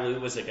me, Ty Lue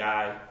was a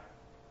guy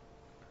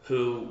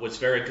who was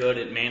very good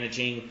at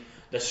managing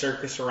the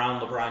circus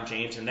around LeBron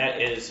James, and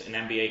that is an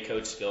NBA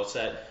coach skill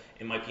set.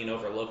 It might be an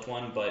overlooked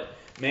one, but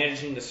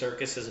managing the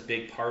circus is a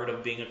big part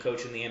of being a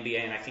coach in the NBA,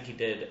 and I think he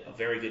did a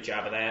very good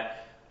job of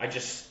that. I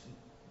just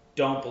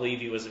don't believe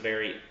he was a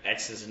very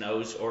X's and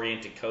O's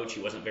oriented coach.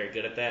 He wasn't very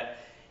good at that,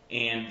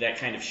 and that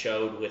kind of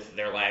showed with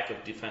their lack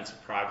of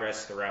defensive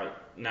progress throughout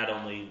not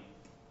only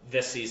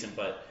this season,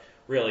 but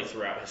really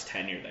throughout his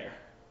tenure there.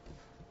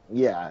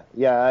 Yeah,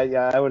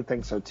 I would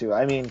think so too.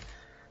 I mean,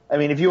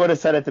 if you would have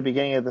said at the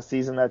beginning of the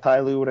season that Ty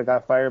Lue would have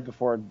got fired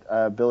before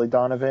Billy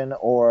Donovan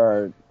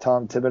or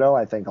Tom Thibodeau,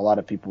 I think a lot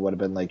of people would have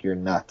been like, "You're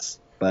nuts."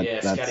 But yeah,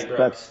 Scotty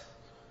Brooks.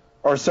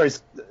 Or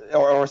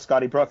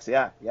Scotty Brooks.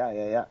 Yeah.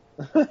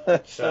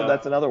 So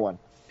that's another one.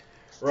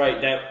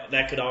 Right.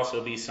 That could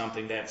also be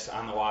something that's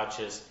on the watch.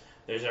 Is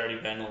there's already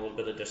been a little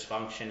bit of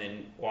dysfunction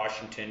in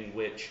Washington,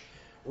 which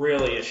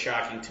really is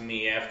shocking to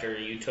me. After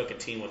you took a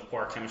team with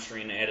poor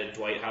chemistry and added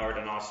Dwight Howard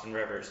and Austin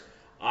Rivers,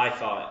 I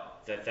thought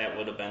that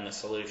would have been the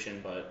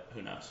solution, but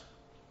who knows?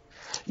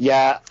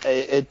 Yeah,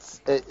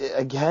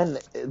 again,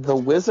 the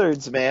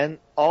Wizards, man,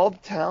 all the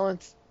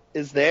talent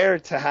is there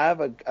to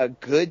have a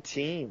good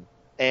team,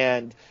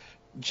 and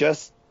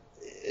just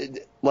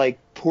like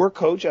poor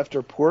coach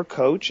after poor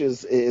coach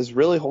is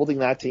really holding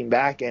that team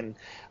back, and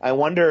I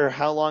wonder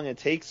how long it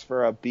takes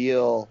for a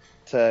Beal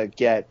to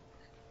get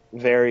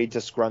very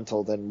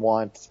disgruntled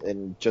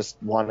and just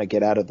want to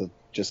get out of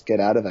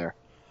there.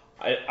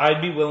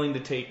 I'd be willing to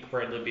take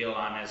Bradley Beal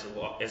on as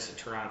a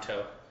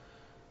Toronto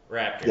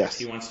Raptor if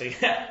he wants to.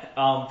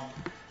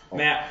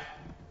 Matt,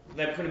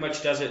 that pretty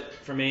much does it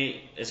for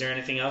me. Is there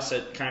anything else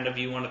that kind of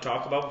you want to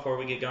talk about before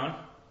we get going?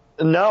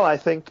 No, I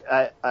think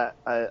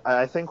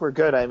I think we're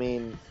good. I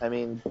mean,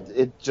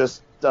 it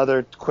just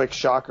other quick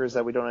shockers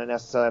that we don't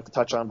necessarily have to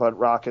touch on, but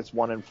Rockets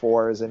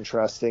 1-4 is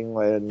interesting.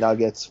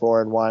 Nuggets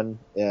 4-1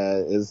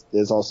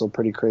 is also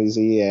pretty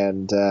crazy,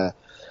 and the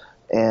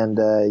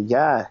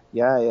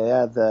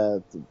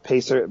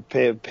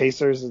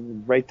Pacers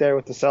right there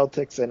with the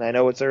Celtics, and I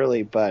know it's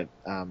early, but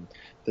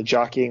the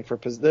jockeying for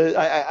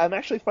I'm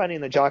actually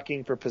finding the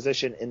jockeying for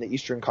position in the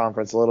Eastern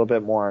Conference a little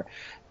bit more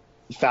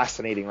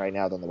fascinating right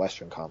now than the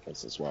Western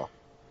Conference as well.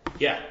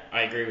 Yeah,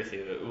 I agree with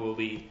you.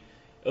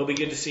 It'll be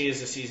good to see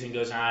as the season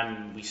goes on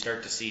and we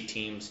start to see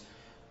teams.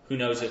 Who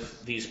knows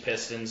if these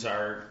Pistons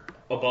are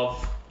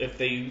above, if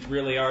they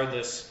really are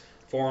this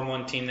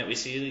 4-1 team that we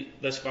see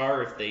this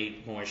far, or if they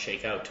more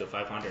shake out to a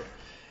 500.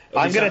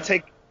 I'm gonna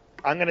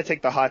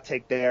take the hot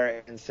take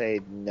there and say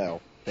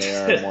no. They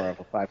are more of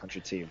a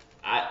 500 team.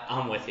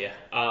 I'm with you.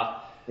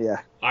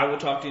 Yeah. I will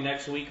talk to you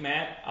next week,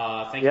 Matt.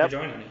 Thank you for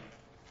joining me.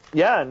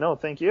 Yeah, no,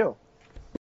 thank you.